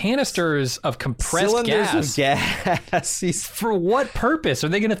got canisters of compressed Cylinders gas. of gas. For what purpose? Are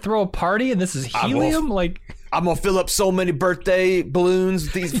they going to throw a party and this is helium? I'm gonna fill up so many birthday balloons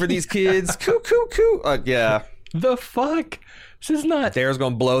for these kids. Coo. Yeah. The fuck? This is not. Daryl's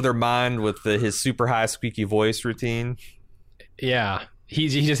gonna blow their mind with his super high squeaky voice routine. Yeah, he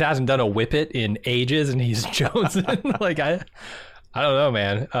just hasn't done a whippet in ages, and he's jonesing. Like I don't know,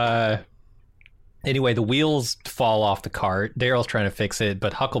 man. Anyway, the wheels fall off the cart. Daryl's trying to fix it,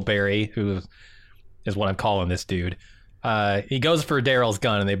 but Huckleberry, who is what I'm calling this dude, he goes for Daryl's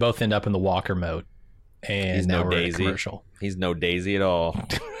gun, and they both end up in the Walker moat. And He's now no we're in a Daisy. commercial. He's no Daisy at all.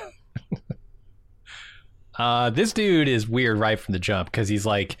 This dude is weird right from the jump because he's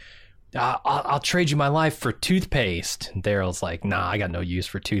like, I'll trade you my life for toothpaste. And Daryl's like, nah, I got no use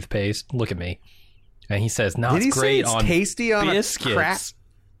for toothpaste. Look at me. And he says, no, Did it's he great say it's on tasty on biscuits. a crack?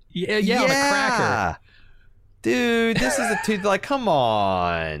 Yeah, on a cracker. Dude, this is a tooth. Like, come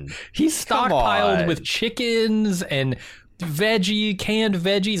on. He's Come stockpiled on. with chickens and canned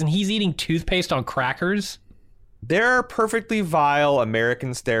veggies, and he's eating toothpaste on crackers. There are perfectly vile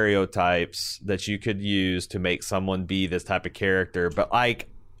American stereotypes that you could use to make someone be this type of character, but like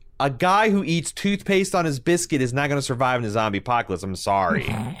a guy who eats toothpaste on his biscuit is not going to survive in a zombie apocalypse. I'm sorry.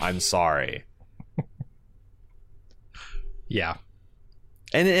 I'm sorry. Yeah.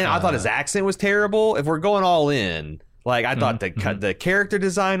 And I thought his accent was terrible. If we're going all in, like I thought the character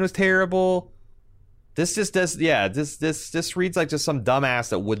design was terrible. This just does, yeah. This reads like just some dumbass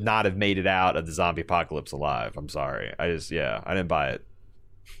that would not have made it out of the zombie apocalypse alive. I'm sorry. I didn't buy it.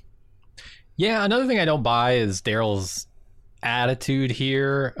 Yeah, another thing I don't buy is Daryl's attitude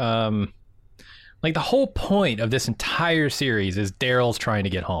here. Like the whole point of this entire series is Daryl's trying to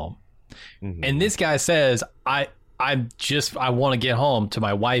get home, and this guy says, I want to get home to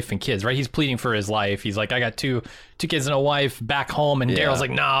my wife and kids, right? He's pleading for his life. He's like, I got two kids and a wife back home. And Daryl's like,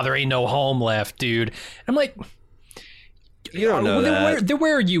 nah, there ain't no home left, dude. I'm like, You don't know that.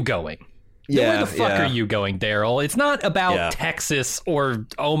 Where are you going? Where the fuck are you going, Daryl? It's not about Texas or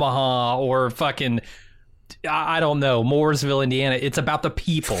Omaha or fucking, I don't know, Mooresville, Indiana. It's about the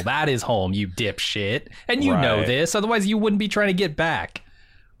people. That is home, you dipshit. And you know this. Otherwise, you wouldn't be trying to get back.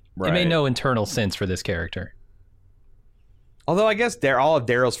 It made no internal sense for this character. Although I guess all of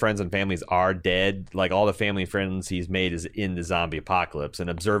Daryl's friends and families are dead. Like all the family friends he's made is in the zombie apocalypse. And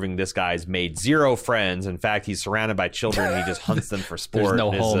observing this guy's made zero friends. In fact, he's surrounded by children and he just hunts them for sport. There's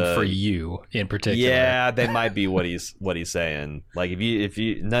no home for you in particular. Yeah, that might be what he's saying. Like if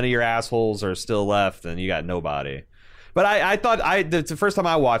you none of your assholes are still left, then you got nobody. But I thought the first time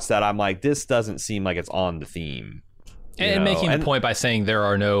I watched that, I'm like, this doesn't seem like it's on the theme. And making the point by saying there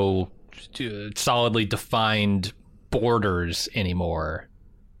are no solidly defined borders anymore.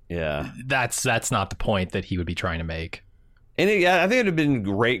 Yeah, that's not the point that he would be trying to make. And I think it'd have been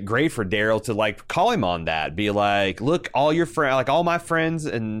great for Daryl to like call him on that. Be like, look, all your friends, like all my friends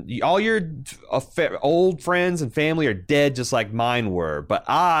and all your old friends and family are dead, just like mine were. But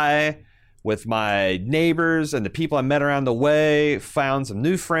I, with my neighbors and the people I met around the way, found some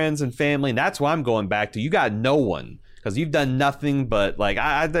new friends and family, and that's why I'm going back to. You got no one because you've done nothing but like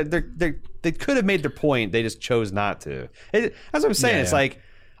they could have made their point. They just chose not to. That's what I'm saying. It's like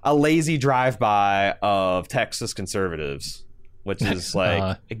a lazy drive-by of Texas conservatives, which is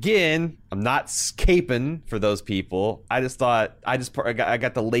like, again, I'm not caping for those people. I just thought I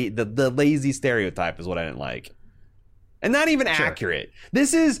got the lazy stereotype is what I didn't like, and not even accurate.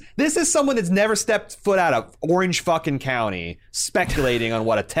 This is someone that's never stepped foot out of Orange fucking County, speculating on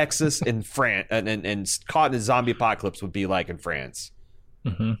what a Texas and France and caught in a zombie apocalypse would be like in France.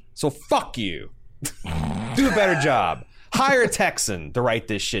 So fuck you. Do a better job. Hire a Texan to write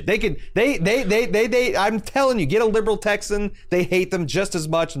this shit. They I'm telling you, get a liberal Texan. They hate them just as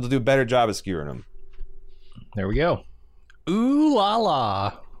much and they'll do a better job of skewering them. There we go. Ooh la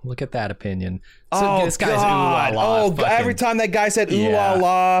la. Look at that opinion. So this guy's ooh la la. Every time that guy said ooh la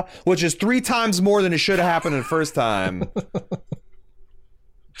la, which is 3 times more than it should have happened the first time.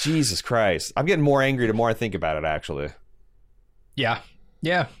 Jesus Christ. I'm getting more angry the more I think about it, actually. Yeah.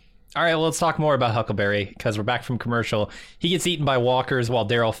 All right, well, let's talk more about Huckleberry, because we're back from commercial. He gets eaten by walkers while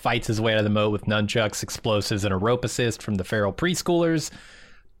Daryl fights his way out of the moat with nunchucks, explosives, and a rope assist from the feral preschoolers.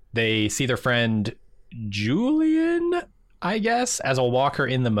 They see their friend Julian, I guess, as a walker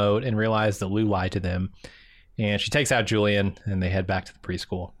in the moat and realize that Lou lied to them. And she takes out Julian, and they head back to the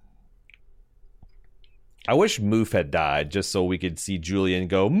preschool. I wish Moof had died just so we could see Julian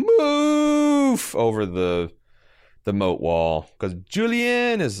go Moof over the moat wall, because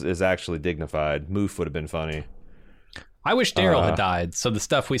Julian is actually dignified. Moof would have been funny. I wish Daryl had died, so the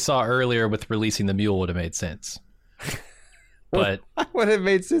stuff we saw earlier with releasing the mule would have made sense. But would have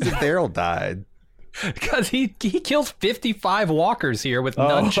made sense if Daryl died. Because he kills 55 walkers here with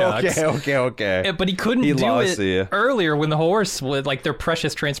nunchucks. Okay. But he couldn't do it earlier when the horse, with like their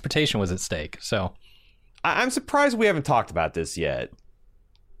precious transportation, was at stake. So I'm surprised we haven't talked about this yet.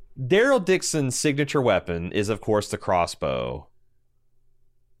 Daryl Dixon's signature weapon is, of course, the crossbow.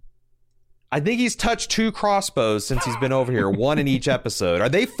 I think he's touched 2 crossbows since he's been over here, one in each episode. Are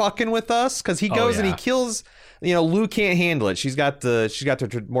they fucking with us? Because he goes and he kills. Lou can't handle it. She's got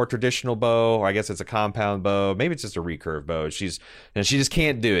the more traditional bow, or I guess it's a compound bow. Maybe it's just a recurve bow. She just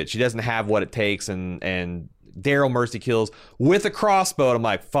can't do it. She doesn't have what it takes. And Daryl mercy kills with a crossbow. And I'm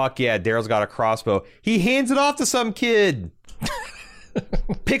like, fuck yeah, Daryl's got a crossbow. He hands it off to some kid.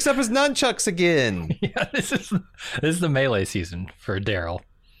 Picks up his nunchucks again. Yeah, this is the melee season for Daryl.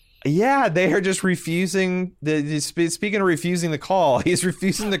 Yeah, they are just refusing. Speaking of refusing the call, he's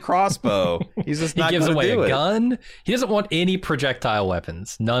refusing the crossbow. He's just not going to do it. He gives away a gun. He doesn't want any projectile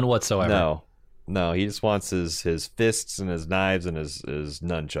weapons, none whatsoever. No, he just wants his fists and his knives and his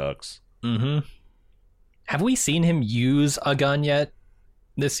nunchucks. Mm-hmm. Have we seen him use a gun yet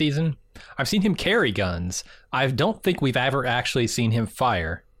this season? I've seen him carry guns. I don't think we've ever actually seen him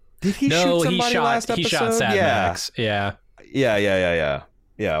fire. Did he shoot somebody last episode? He shot Sad Max. Yeah.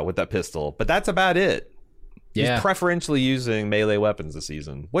 Yeah, with that pistol. But that's about it. Yeah. He's preferentially using melee weapons this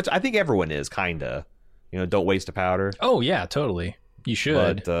season, which I think everyone is, kinda. Don't waste a powder. Oh, yeah, totally. You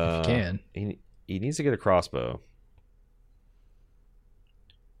should, if you can. He needs to get a crossbow.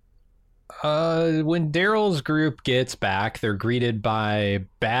 When Daryl's group gets back, they're greeted by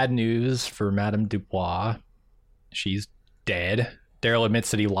bad news for Madame Dubois. She's dead. Daryl admits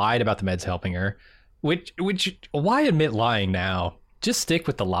that he lied about the meds helping her. Which, why admit lying now? Just stick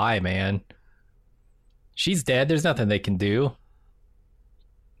with the lie, man. She's dead. There's nothing they can do.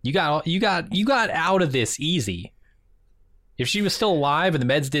 You got out of this easy. If she was still alive and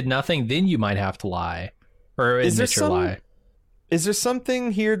the meds did nothing, then you might have to lie or admit your lie. Is there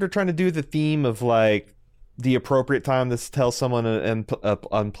something here they're trying to do with the theme of like the appropriate time to tell someone an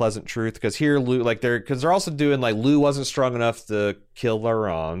unpleasant truth? Because here, Lou, they're also doing like Lou wasn't strong enough to kill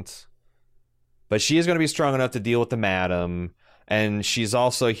Laurent, but she is going to be strong enough to deal with the madam. And she's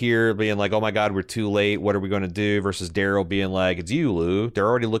also here being like, oh my God, we're too late. What are we going to do? Versus Daryl being like, it's you, Lou. They're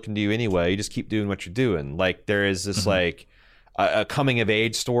already looking to you anyway. You just keep doing what you're doing. Like there is this like a coming of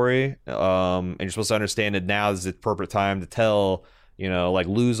age story. And you're supposed to understand that now is the appropriate time to tell, like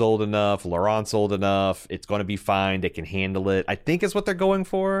Lou's old enough, Laurent's old enough. It's going to be fine. They can handle it. I think is what they're going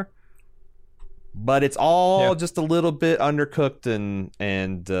for. But it's all just a little bit undercooked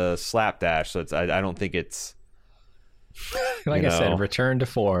and slapdash. So I don't think it's... Like I said, return to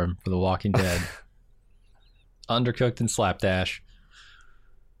form for The Walking Dead. Undercooked and slapdash.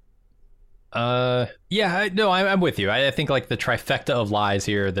 I'm with you. I think like the trifecta of lies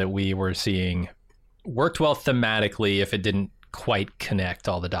here that we were seeing worked well thematically if it didn't quite connect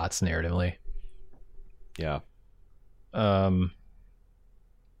all the dots narratively. Yeah. I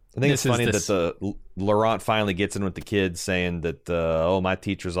think it's funny that the Laurent finally gets in with the kids saying that, my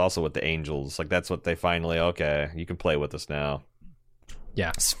teacher's also with the Angels. Like, that's what they finally, okay, you can play with us now. Yeah.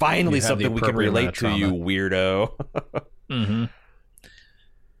 It's finally something we can relate to, you weirdo. Mm-hmm.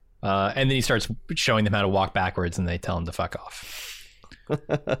 And then he starts showing them how to walk backwards, and they tell him to fuck off.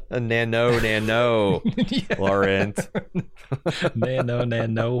 Nano, Laurent.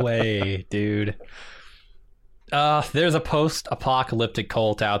 No way, dude. There's a post-apocalyptic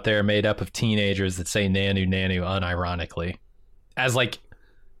cult out there made up of teenagers that say nanu unironically. As like...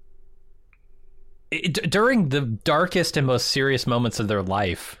 during the darkest and most serious moments of their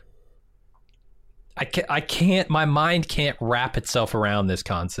life. I can't... My mind can't wrap itself around this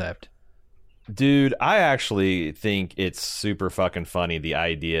concept. Dude, I actually think it's super fucking funny, the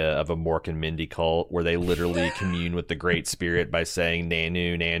idea of a Mork and Mindy cult where they literally commune with the Great Spirit by saying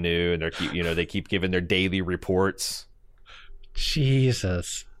nanu, and they keep giving their daily reports.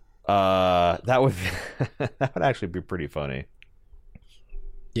 Jesus. That would actually be pretty funny.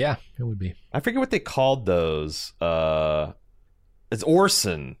 Yeah, it would be. I forget what they called those. It's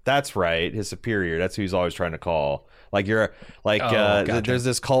Orson. That's right. His superior. That's who he's always trying to call. Like gotcha. There's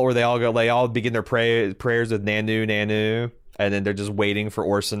this cult where they all begin their prayers with nanu, and then they're just waiting for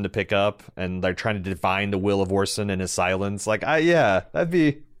Orson to pick up, and they're trying to divine the will of Orson in his silence. Like, that'd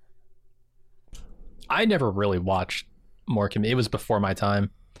be. I never really watched Mork and Mindy. It was before my time.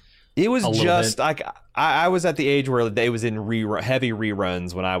 It was little just bit. like I was at the age where it was in heavy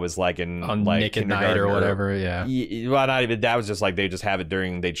reruns when I was like in On like Nick at Night or whatever. Yeah. Well, not even that. Was just like they just have it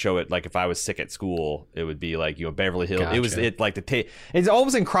they'd show it like if I was sick at school, it would be like Beverly Hills. Gotcha. It was like it's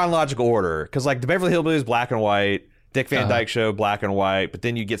almost in chronological order because like the Beverly Hillbillies black and white, Dick Van Dyke Show black and white, but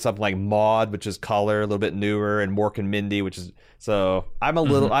then you get something like Maude, which is color, a little bit newer, and Mork and Mindy, which is so I'm a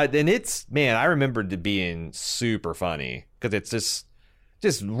little and it's man, I remembered it being super funny because it's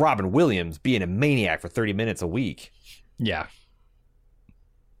just Robin Williams being a maniac for 30 minutes a week. Yeah.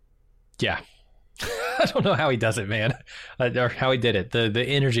 Yeah. I don't know how he does it, man. Or how he did it. The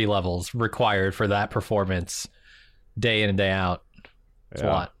energy levels required for that performance day in and day out. It's a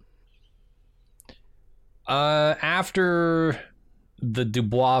lot. After the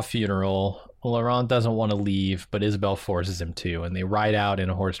Dubois funeral, Laurent doesn't want to leave, but Isabel forces him to, and they ride out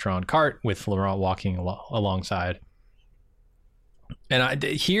in a horse-drawn cart with Laurent walking alongside. And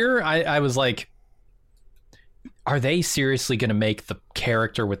I was like, are they seriously going to make the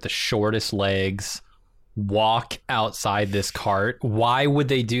character with the shortest legs walk outside this cart? Why would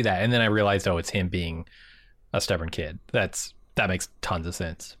they do that? And then I realized, it's him being a stubborn kid. That makes tons of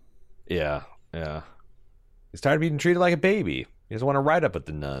sense. Yeah. He's tired of being treated like a baby. He doesn't want to ride up with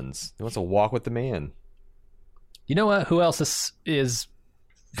the nuns. He wants to walk with the man. You know what? Who else is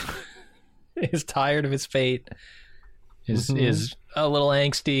tired of his fate? Is a little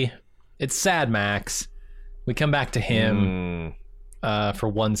angsty. It's Sad Max. We come back to him for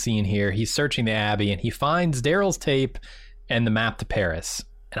one scene here. He's searching the Abbey and he finds Daryl's tape and the map to Paris.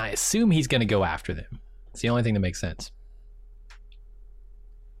 And I assume he's going to go after them. It's the only thing that makes sense.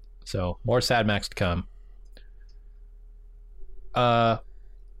 So more Sad Max to come.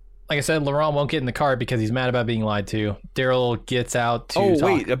 Like I said, Laurent won't get in the car because he's mad about being lied to. Daryl gets out to talk.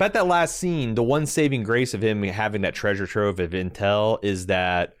 Wait, about that last scene, the one saving grace of him having that treasure trove of intel is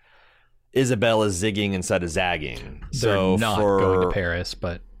that Isabel is zigging instead of zagging. They're not going to Paris,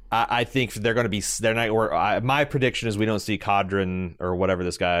 but I think they're going to be. They're not. My prediction is we don't see Cadron or whatever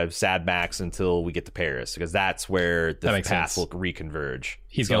this guy Sad Max until we get to Paris because that's where the paths will reconverge.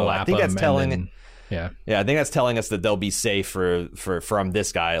 He's going to lap I think that's telling. Yeah, I think that's telling us that they'll be safe from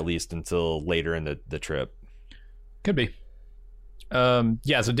this guy at least until later in the trip. Could be. So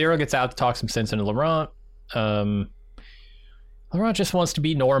Daryl gets out to talk some sense into Laurent. Laurent just wants to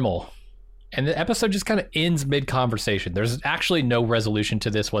be normal. And the episode just kind of ends mid-conversation. There's actually no resolution to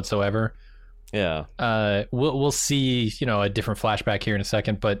this whatsoever. Yeah. We'll see, a different flashback here in a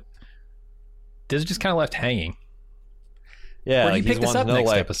second, but this is just kind of left hanging. Yeah. Where do you pick this up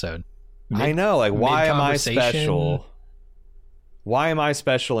next episode? I know, why am I special? Why am I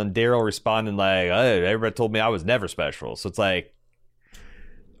special? And Daryl responding like, oh, everybody told me I was never special. So it's like,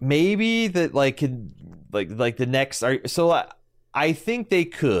 maybe that the next. So I think they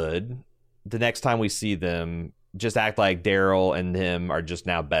could, the next time we see them, just act like Daryl and him are just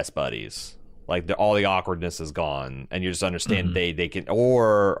now best buddies. Like all the awkwardness is gone, and you just understand they can.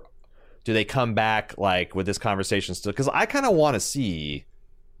 Or do they come back with this conversation still? Because I kind of want to see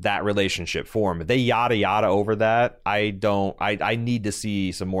that relationship form. If they yada yada over that, I need to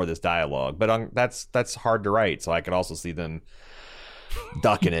see some more of this dialogue. But that's hard to write, so I could also see them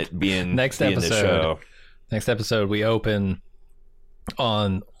ducking it being next being episode. The show. Next episode, we open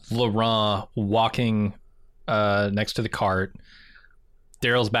on Laurent walking next to the cart.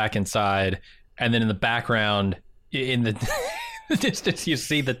 Daryl's back inside, and then in the background, in the distance, you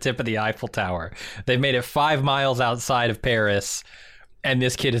see the tip of the Eiffel Tower. They've made it 5 miles outside of Paris. And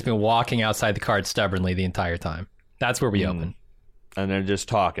this kid has been walking outside the cart stubbornly the entire time. That's where we open. And they're just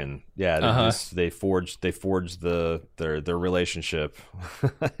talking. Yeah, they forged their relationship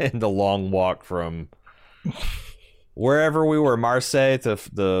in the long walk from wherever we were, Marseille to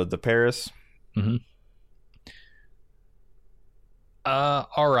the Paris. Mm-hmm.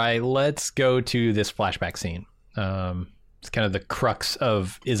 All right, let's go to this flashback scene. It's kind of the crux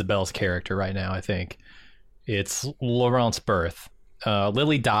of Isabel's character right now, I think. It's Laurent's birth.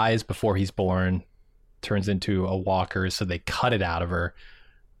 Lily dies before he's born, turns into a walker, so they cut it out of her.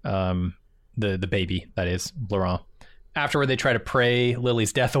 The baby, that is, Laurent. Afterward, they try to pray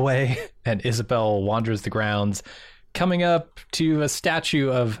Lily's death away, and Isabel wanders the grounds, coming up to a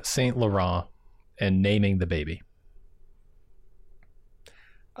statue of Saint Laurent and naming the baby.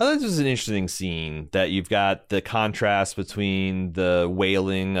 I thought this was an interesting scene that you've got the contrast between the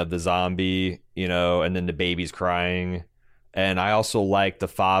wailing of the zombie, and then the baby's crying. And I also like the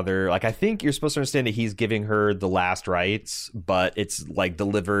father. I think you're supposed to understand that he's giving her the last rites, but it's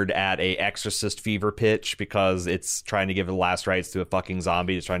delivered at a exorcist fever pitch because it's trying to give the last rites to a fucking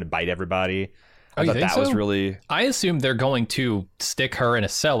zombie that's trying to bite everybody. I you thought think that was so? really. I assume they're going to stick her in a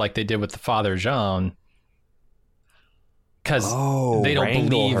cell like they did with the Father Jean, because they don't wrangle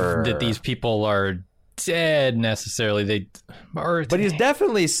believe her. that these people are dead necessarily. But he's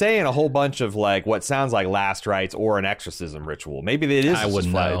definitely saying a whole bunch of like what sounds like last rites or an exorcism ritual. Maybe it is. I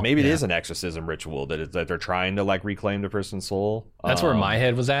wouldn't know. Maybe it Yeah. is an exorcism ritual that they're trying to like reclaim the person's soul. That's where my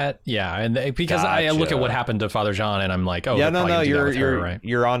head was at. Yeah, and because I look at Gotcha. what happened to Father Jean, and I'm like, oh, yeah, they're probably no, gonna do that with her, you're right?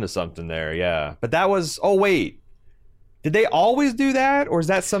 you're onto something there. Yeah, but that was. Oh wait, did they always do that, or is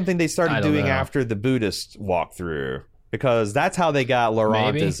that something they I started don't doing know. after the Buddhist walkthrough? Because that's how they got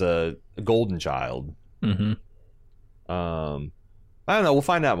Laurent Maybe. as a golden child. Mm-hmm. I don't know. We'll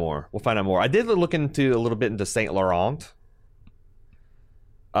find out more. I did look into a little bit into Saint Laurent.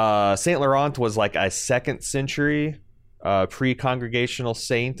 Saint Laurent was like a 2nd century pre-congregational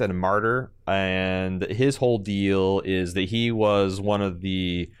saint and a martyr, and his whole deal is that he was one of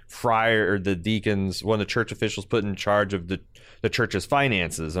the friar or the deacons, one of the church officials put in charge of the church's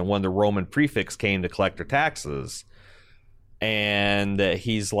finances, and when the Roman prefects came to collect their taxes. And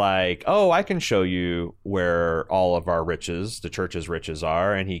he's like, oh, I can show you where all of our riches, the church's riches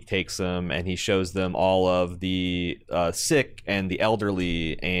are. And he takes them and he shows them all of the sick and the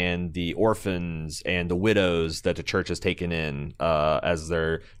elderly and the orphans and the widows that the church has taken in as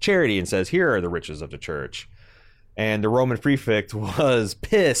their charity, and says, here are the riches of the church. And the Roman prefect was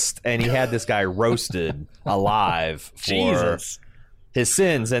pissed, and he had this guy roasted alive for Jesus. his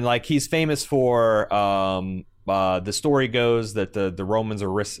sins. And like, he's famous for the story goes that the Romans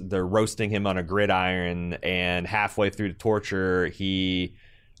are they're roasting him on a gridiron, and halfway through the torture he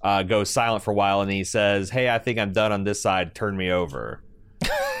goes silent for a while, and he says, hey, I think I'm done on this side, turn me over.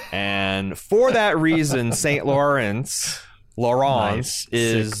 And for that reason, Saint Laurence Nice.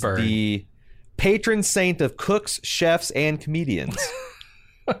 is Sick burn. the patron saint of cooks, chefs, and comedians.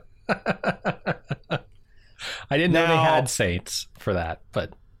 I didn't know they Now- had saints for that,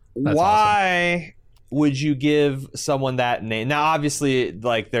 but that's Why would you give someone that name? Now, obviously,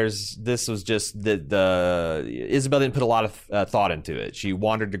 like this was just the Isabel didn't put a lot of thought into it. She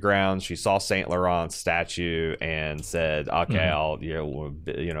wandered the grounds, she saw Saint Laurent's statue, and said, "Okay, I'll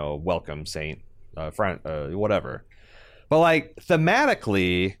welcome Saint whatever." But like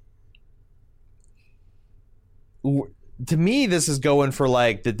thematically, to me, this is going for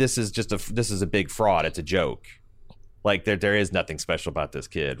like that. This is a big fraud. It's a joke. Like there is nothing special about this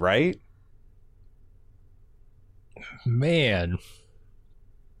kid, right? Man.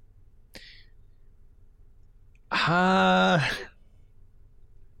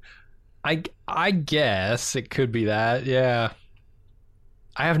 I guess it could be that, yeah.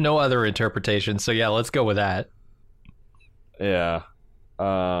 I have no other interpretation, so yeah, let's go with that. Yeah.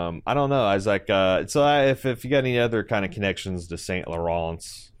 I don't know. I was like, if you got any other kind of connections to Saint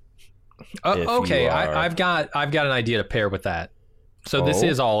Laurent's, if Okay, you are- I've got an idea to pair with that. So this Oh?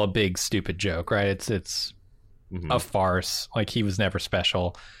 is all a big stupid joke, right? It's Mhm. a farce. Like, he was never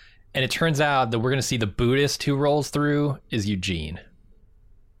special. And it turns out that we're going to see the Buddhist who rolls through is Eugene.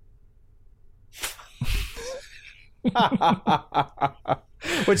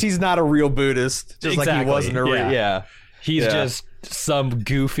 which he's not a real Buddhist, just like he Exactly, wasn't a real. yeah. Yeah. He's Yeah. just some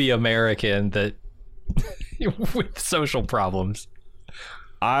goofy American that with social problems.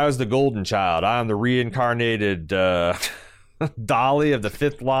 I was the golden child. I'm the reincarnated Dolly of the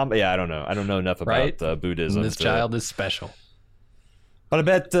fifth Lama. Yeah, I don't know. I don't know enough about Right? Buddhism. This child is special. But I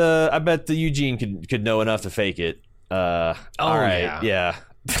bet the Eugene could know enough to fake it. All right, yeah.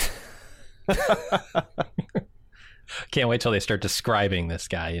 Can't wait till they start describing this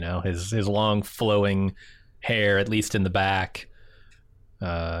guy, you know, his long flowing hair, at least in the back.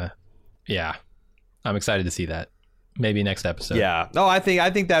 Yeah. I'm excited to see that. Maybe next episode. Yeah. No, I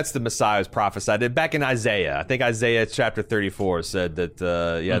think that's the Messiah's prophesied. Back in Isaiah, I think Isaiah chapter 34 said that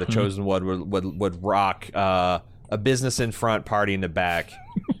the chosen one would rock a business in front, party in the back.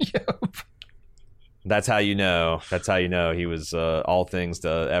 Yep. That's how you know. That's how you know he was all things to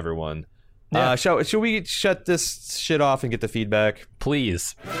everyone. Yeah. Should we shut this shit off and get the feedback?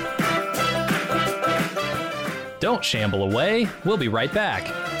 Please. Don't shamble away. We'll be right back.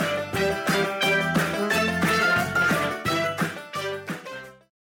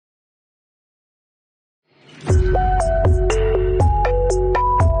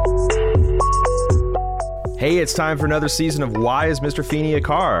 Hey, it's time for another season of Why is Mr. Feeney a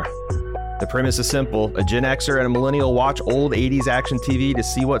Car? The premise is simple. A Gen Xer and a millennial watch old 80s action TV to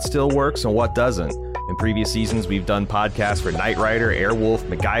see what still works and what doesn't. In previous seasons, we've done podcasts for Knight Rider, Airwolf,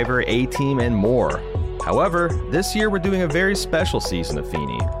 MacGyver, A-Team, and more. However, this year we're doing a very special season of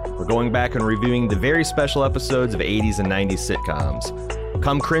Feeney. We're going back and reviewing the very special episodes of 80s and 90s sitcoms.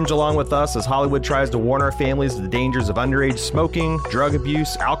 Come cringe along with us as Hollywood tries to warn our families of the dangers of underage smoking, drug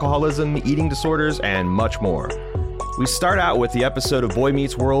abuse, alcoholism, eating disorders, and much more. We start out with the episode of Boy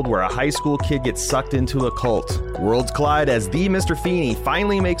Meets World where a high school kid gets sucked into a cult. Worlds collide as the Mr. Feeney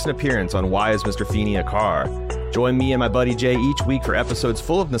finally makes an appearance on Why Is Mr. Feeney a Car? Join me and my buddy Jay each week for episodes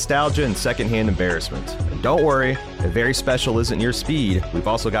full of nostalgia and secondhand embarrassment. And don't worry, if very special isn't your speed, we've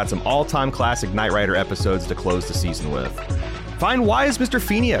also got some all-time classic Knight Rider episodes to close the season with. Find Why Is Mr.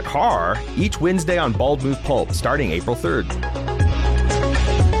 Feeney a Car? Each Wednesday on Bald Move Pulp, starting April 3rd.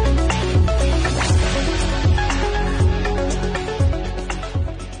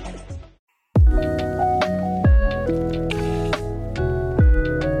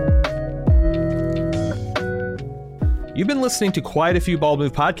 You've been listening to quite a few Bald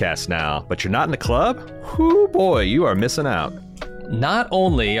Move podcasts now, but you're not in the club? Whoo boy, you are missing out. Not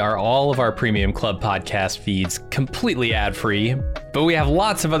only are all of our premium club podcast feeds completely ad-free, but we have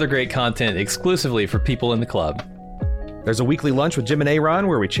lots of other great content exclusively for people in the club. There's a weekly lunch with Jim and Aaron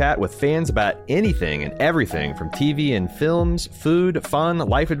where we chat with fans about anything and everything from TV and films, food, fun,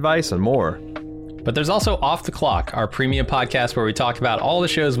 life advice, and more. But there's also Off the Clock, our premium podcast where we talk about all the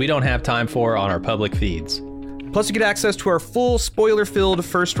shows we don't have time for on our public feeds. Plus, you get access to our full spoiler-filled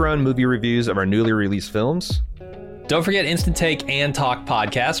first-run movie reviews of our newly released films. Don't forget Instant Take and Talk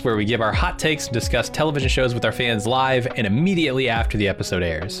podcasts, where we give our hot takes and discuss television shows with our fans live and immediately after the episode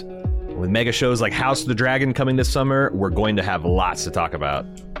airs. With mega shows like House of the Dragon coming this summer, we're going to have lots to talk about.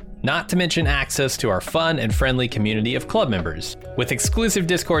 Not to mention access to our fun and friendly community of club members, with exclusive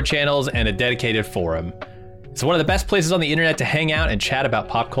Discord channels and a dedicated forum. It's one of the best places on the internet to hang out and chat about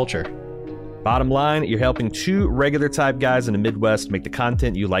pop culture. Bottom line, you're helping two regular type guys in the Midwest make the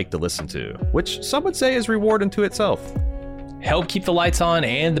content you like to listen to, which some would say is reward unto itself. Help keep the lights on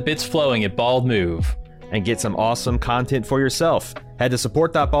and the bits flowing at Bald Move. And get some awesome content for yourself. Head to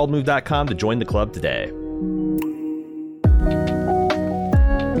support.baldmove.com to join the club today.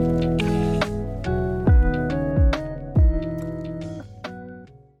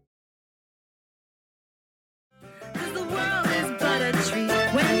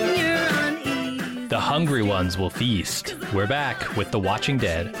 The hungry ones will feast. We're back with The Watching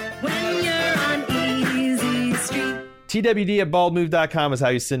Dead. When you're on easy street. TWD at baldmove.com is how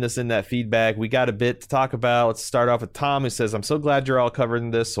you send us in that feedback. We got a bit to talk about. Let's start off with Tom, who says, I'm so glad you're all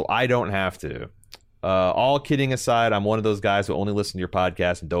covering this so I don't have to. All kidding aside, I'm one of those guys who only listen to your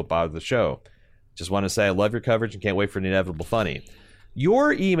podcast and don't bother the show. Just want to say I love your coverage and can't wait for the inevitable funny.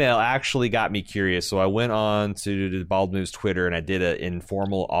 Your email actually got me curious, so I went on to the Bald Move's Twitter and I did an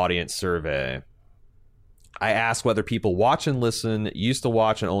informal audience survey. I asked whether people watch and listen, used to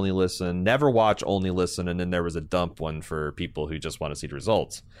watch and only listen, never watch, only listen, and then there was a dump one for people who just want to see the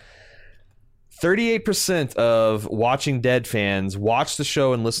results. 38% of Watching Dead fans watch the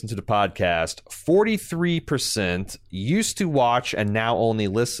show and listen to the podcast. 43% used to watch and now only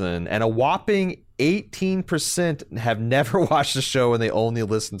listen. And a whopping 18% have never watched the show and they only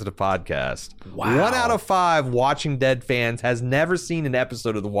listen to the podcast. Wow. 1 out of 5 Watching Dead fans has never seen an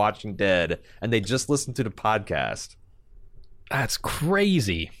episode of The Watching Dead and they just listen to the podcast. That's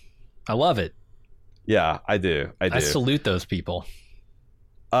crazy. I love it. Yeah, I do. I salute those people.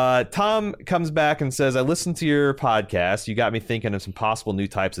 Tom comes back and says, I listened to your podcast. You got me thinking of some possible new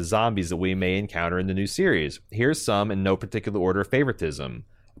types of zombies that we may encounter in the new series. Here's some in no particular order of favoritism.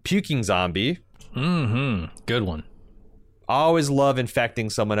 Puking zombie. Good one. Always love infecting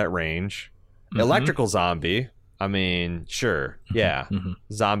someone at range. Electrical zombie. I mean, sure. Yeah.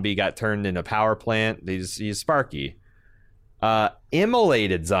 Zombie got turned into a power plant. He's Sparky.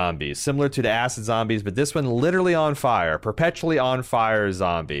 Immolated zombies, similar to the acid zombies, but this one literally on fire, perpetually on fire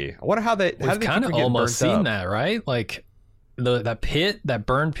zombie. I wonder how they. We've kind of almost seen that, right? Like that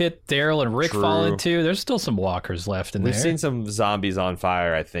burn pit Daryl and Rick fall into. There's still some walkers left in there. We've seen some zombies on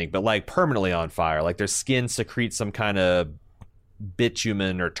fire, I think, but like permanently on fire. Like their skin secretes some kind of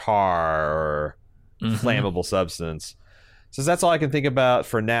bitumen or tar or flammable substance. So that's all I can think about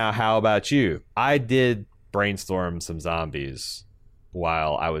for now. How about you? I did brainstorm some zombies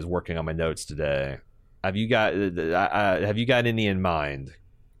while I was working on my notes today. Have you got any in mind?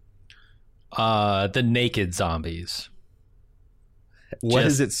 The naked zombies. What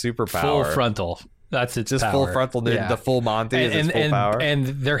is its superpower? Full frontal. That's its just power. Full frontal. Yeah. The full Monty is its full power. And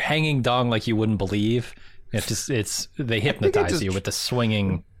they're hanging dong like you wouldn't believe. They hypnotize you with the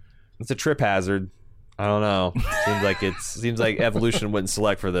swinging. It's a trip hazard. I don't know. Seems like evolution wouldn't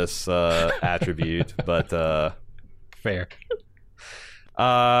select for this attribute, but fair.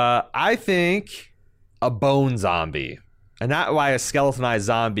 I think a bone zombie, and not why a skeletonized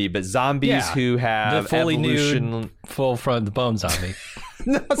zombie, but zombies who have the fully evolution. nude, full front bone zombie.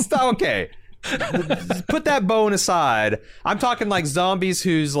 No, it's not okay. Put that bone aside. I'm talking like zombies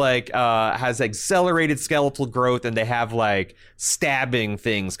who's like has accelerated skeletal growth, and they have like stabbing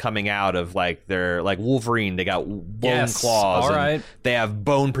things coming out of like their, like Wolverine. They got bone claws. All and right. They have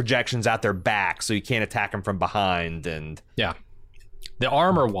bone projections out their back, so you can't attack them from behind. And Yeah. The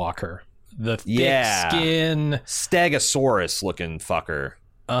armor walker. The thick skin. Stegosaurus looking fucker.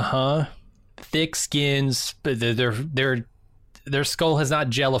 Uh-huh. Thick skins. But their skull has not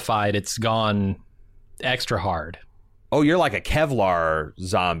jellified. It's gone extra hard. Oh, you're like a Kevlar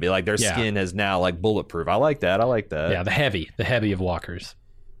zombie. Like their skin is now like bulletproof. I like that. Yeah, the heavy of walkers.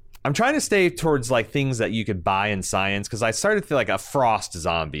 I'm trying to stay towards like things that you could buy in science, because I started to feel like a frost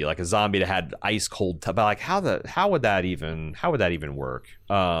zombie, like a zombie that had ice cold. But like how would that even work?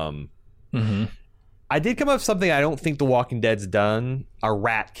 Mm-hmm. I did come up with something I don't think The Walking Dead's done: a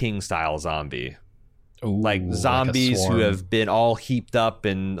Rat King style zombie. Ooh, like zombies like a who swarm. have been all heaped up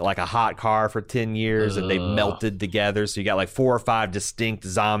in like a hot car for 10 years and they've melted together. So you got like 4 or 5 distinct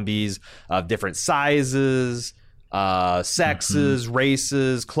zombies of different sizes, sexes,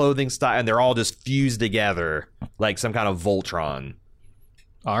 races, clothing style, and they're all just fused together like some kind of Voltron.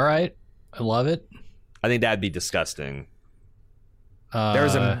 All right. I love it. I think that'd be disgusting.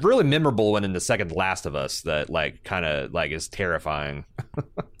 There's a really memorable one in the second Last of Us that like kind of like is terrifying.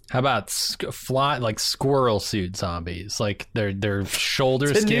 How about like squirrel suit zombies? Like their shoulder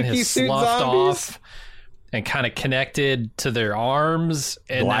skin Tanuki has suit sloughed zombies? off and kind of connected to their arms,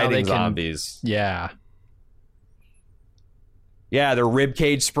 and now they Gliding can. zombies. Yeah. Yeah, their rib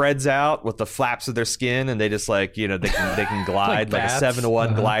cage spreads out with the flaps of their skin, and they just like, you know, they can glide like a bats.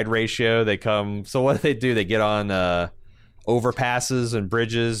 7-to-1 glide ratio. They come. So what do? They get on overpasses and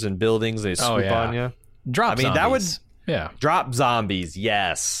bridges and buildings, and they swoop on you. Drop. I mean, zombies. that would drop zombies.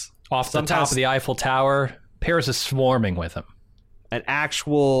 Yes, off the top of the Eiffel Tower. Paris is swarming with them. An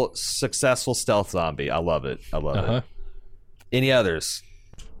actual successful stealth zombie. I love it. I love it. Any others?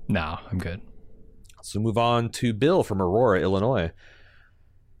 No, I'm good. So move on to Bill from Aurora, Illinois.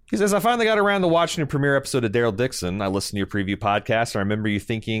 He says, I finally got around to watching the premiere episode of Daryl Dixon. I listened to your preview podcast, and I remember you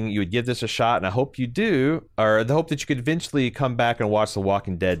thinking you would give this a shot, and I hope you do, or the hope that you could eventually come back and watch The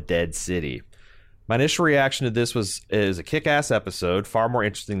Walking Dead Dead City. My initial reaction to this is a kick-ass episode, far more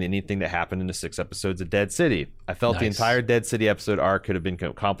interesting than anything that happened in the 6 episodes of Dead City. I felt the entire Dead City episode arc could have been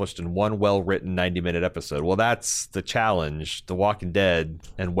accomplished in one well-written 90-minute episode. Well, that's the challenge. The Walking Dead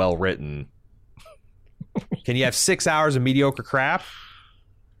and well-written. Can you have 6 hours of mediocre crap?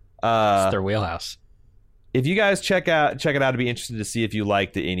 It's their wheelhouse. If you guys check it out, I'd be interested to see if you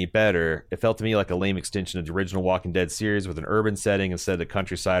liked it any better. It felt to me like a lame extension of the original Walking Dead series with an urban setting instead of the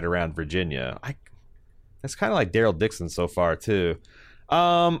countryside around Virginia. That's kind of like Daryl Dixon so far too.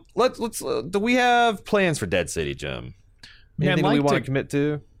 Let's do we have plans for Dead City, Jim? Anything we want to commit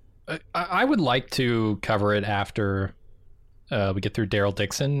to? I would like to cover it after we get through Daryl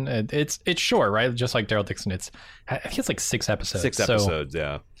Dixon. It's short, right? Just like Daryl Dixon. I think it's like 6 episodes. 6 episodes,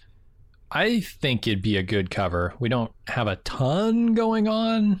 yeah. I think it'd be a good cover. We don't have a ton going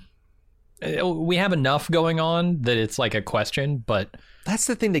on. We have enough going on that it's like a question, but that's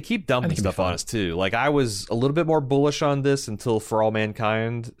the thing. They keep dumping stuff on us too. Like I was a little bit more bullish on this until For All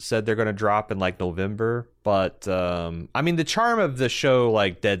Mankind said they're going to drop in like November. But I mean, the charm of the show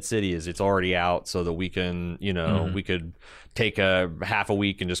like Dead City is it's already out, so that we can, you know, we could take a half a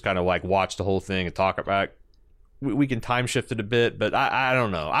week and just kind of like watch the whole thing and talk about it. We can time shift it a bit, but I don't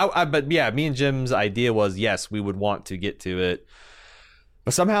know. But yeah, me and Jim's idea was, yes, we would want to get to it.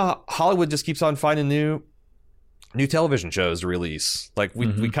 But somehow Hollywood just keeps on finding new television shows to release. Like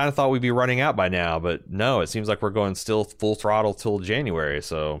we kind of thought we'd be running out by now, but no, it seems like we're going still full throttle till January.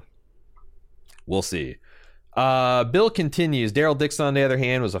 So we'll see. Bill continues. Daryl Dixon, on the other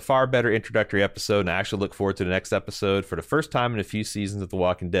hand, was a far better introductory episode, and I actually look forward to the next episode for the first time in a few seasons of The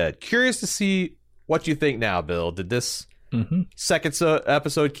Walking Dead. Curious to see what you think now, Bill. Did this second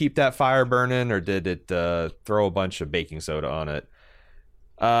episode keep that fire burning, or did it throw a bunch of baking soda on it?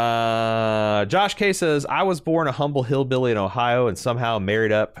 Josh K says, I was born a humble hillbilly in Ohio and somehow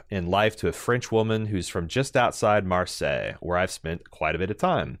married up in life to a French woman who's from just outside Marseille, where I've spent quite a bit of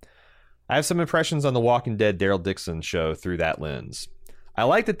time. I have some impressions on the Walking Dead Daryl Dixon show through that lens. I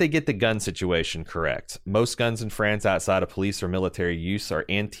like that they get the gun situation correct. Most guns in France outside of police or military use are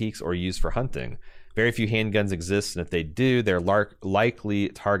antiques or used for hunting. Very few handguns exist, and if they do, they're likely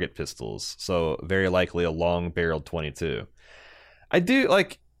target pistols, so very likely a long-barreled .22. I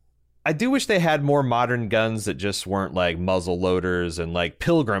do wish they had more modern guns that just weren't like muzzle loaders and like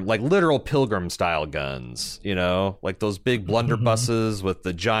literal pilgrim style guns, you know, like those big blunderbusses with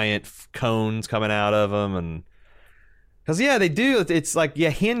the giant cones coming out of them. And Because, yeah, they do. It's like,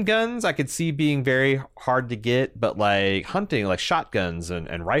 yeah, handguns I could see being very hard to get, but like hunting, like shotguns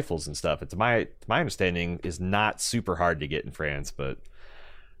and rifles and stuff, to my understanding, is not super hard to get in France, but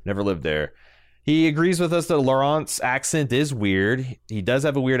never lived there. He agrees with us that Laurent's accent is weird. He does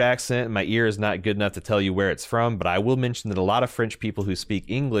have a weird accent, and my ear is not good enough to tell you where it's from, but I will mention that a lot of French people who speak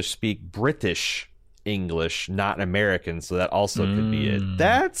English speak British English, not American, so that also could be it.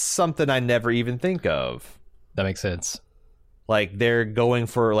 That's something I never even think of. That makes sense. Like, they're going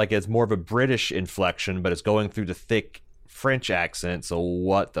for, like, it's more of a British inflection, but it's going through the thick French accent, so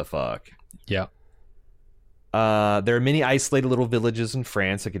what the fuck? Yeah. There are many isolated little villages in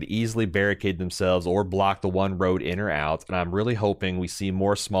France that could easily barricade themselves or block the one road in or out, and I'm really hoping we see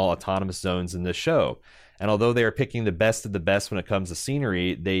more small autonomous zones in this show. And although they are picking the best of the best when it comes to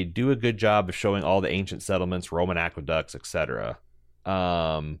scenery, they do a good job of showing all the ancient settlements, Roman aqueducts, etc.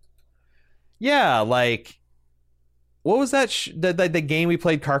 Yeah, like... What was that? The game we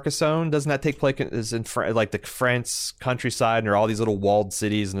played, Carcassonne? Doesn't that take place in like the France countryside, and there are all these little walled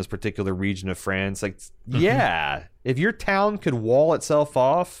cities in this particular region of France? Like, yeah, if your town could wall itself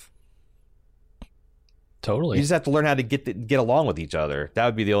off, totally. You just have to learn how to get along with each other. That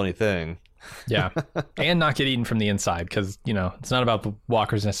would be the only thing. Yeah, and not get eaten from the inside, because it's not about the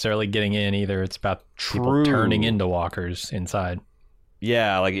walkers necessarily getting in either. It's about people turning into walkers inside.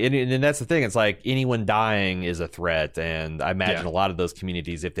 Yeah, like, and that's the thing. It's like anyone dying is a threat, and I imagine a lot of those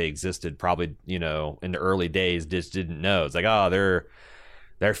communities, if they existed, probably in the early days, just didn't know. It's like, oh,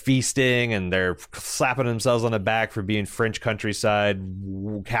 they're feasting and they're slapping themselves on the back for being French countryside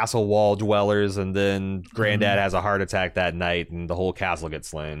castle wall dwellers, and then Granddad has a heart attack that night, and the whole castle gets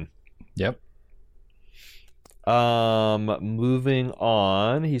slain. Yep. Moving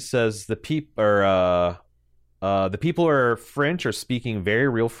on, he says the people who are French are speaking very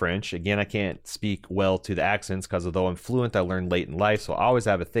real French. Again, I can't speak well to the accents because although I'm fluent, I learned late in life, so I always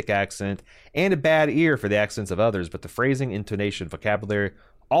have a thick accent and a bad ear for the accents of others, but the phrasing, intonation, vocabulary,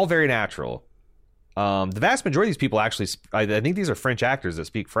 all very natural. The vast majority of these people actually, I think these are French actors that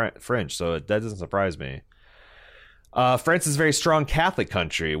speak French, so that doesn't surprise me. France is a very strong Catholic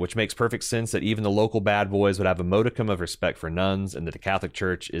country, which makes perfect sense that even the local bad boys would have a modicum of respect for nuns, and that the Catholic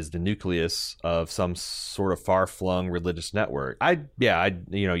Church is the nucleus of some sort of far-flung religious network.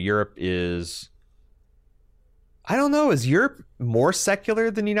 Europe is... I don't know, is Europe more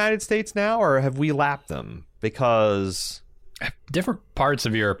secular than the United States now, or have we lapped them? Because... different parts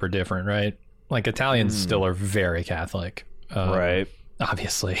of Europe are different, right? Like, Italians still are very Catholic. Right.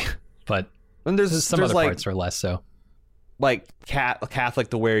 Obviously. But and there's some other parts are less so. Like Catholic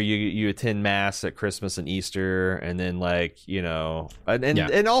to where you attend mass at Christmas and Easter, and then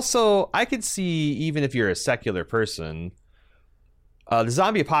and also I could see, even if you're a secular person, the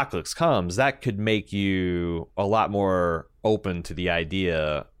zombie apocalypse comes, that could make you a lot more open to the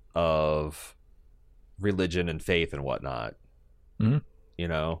idea of religion and faith and whatnot. Mm-hmm.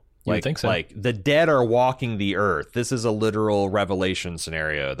 You would think so. Like, the dead are walking the earth. This is a literal Revelation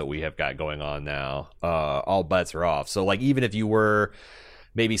scenario that we have got going on now. All bets are off. So, like, even if you were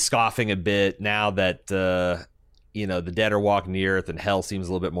maybe scoffing a bit, now that, the dead are walking the earth and hell seems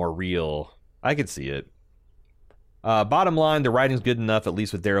a little bit more real, I could see it. Bottom line, the writing's good enough, at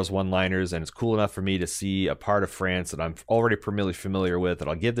least with Daryl's one-liners, and it's cool enough for me to see a part of France that I'm already familiar with, and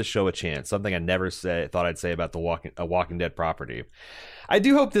I'll give the show a chance, something I never thought I'd say about a Walking Dead property. I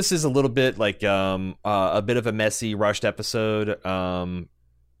do hope this is a little bit like a bit of a messy, rushed episode, and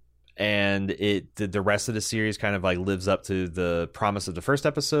the rest of the series kind of like lives up to the promise of the first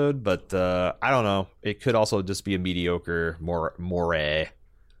episode, but I don't know. It could also just be a mediocre morass.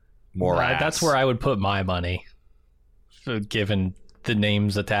 That's where I would put my money, given the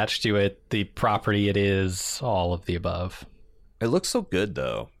names attached to it, the property it is, all of the above. It looks so good,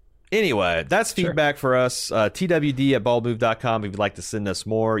 though. Anyway, that's feedback for us. TWD@baldmove.com if you'd like to send us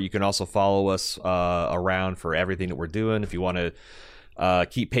more. You can also follow us around for everything that we're doing. If you want to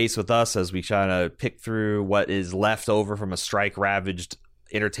keep pace with us as we try to pick through what is left over from a strike-ravaged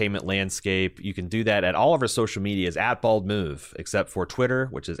entertainment landscape, you can do that at all of our social medias @BaldMove, except for Twitter,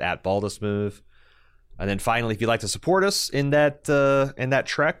 which is @BaldusMove. And then finally, if you'd like to support us in that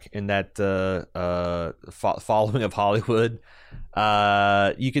trek, in that following of Hollywood,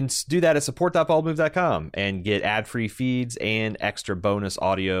 you can do that at support.baldmove.com and get ad-free feeds and extra bonus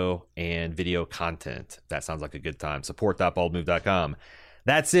audio and video content. That sounds like a good time. Support.baldmove.com.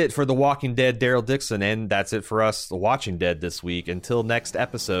 That's it for The Walking Dead, Daryl Dixon, and that's it for us, The Watching Dead, this week. Until next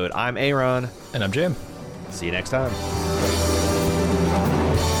episode, I'm Aaron. And I'm Jim. See you next time.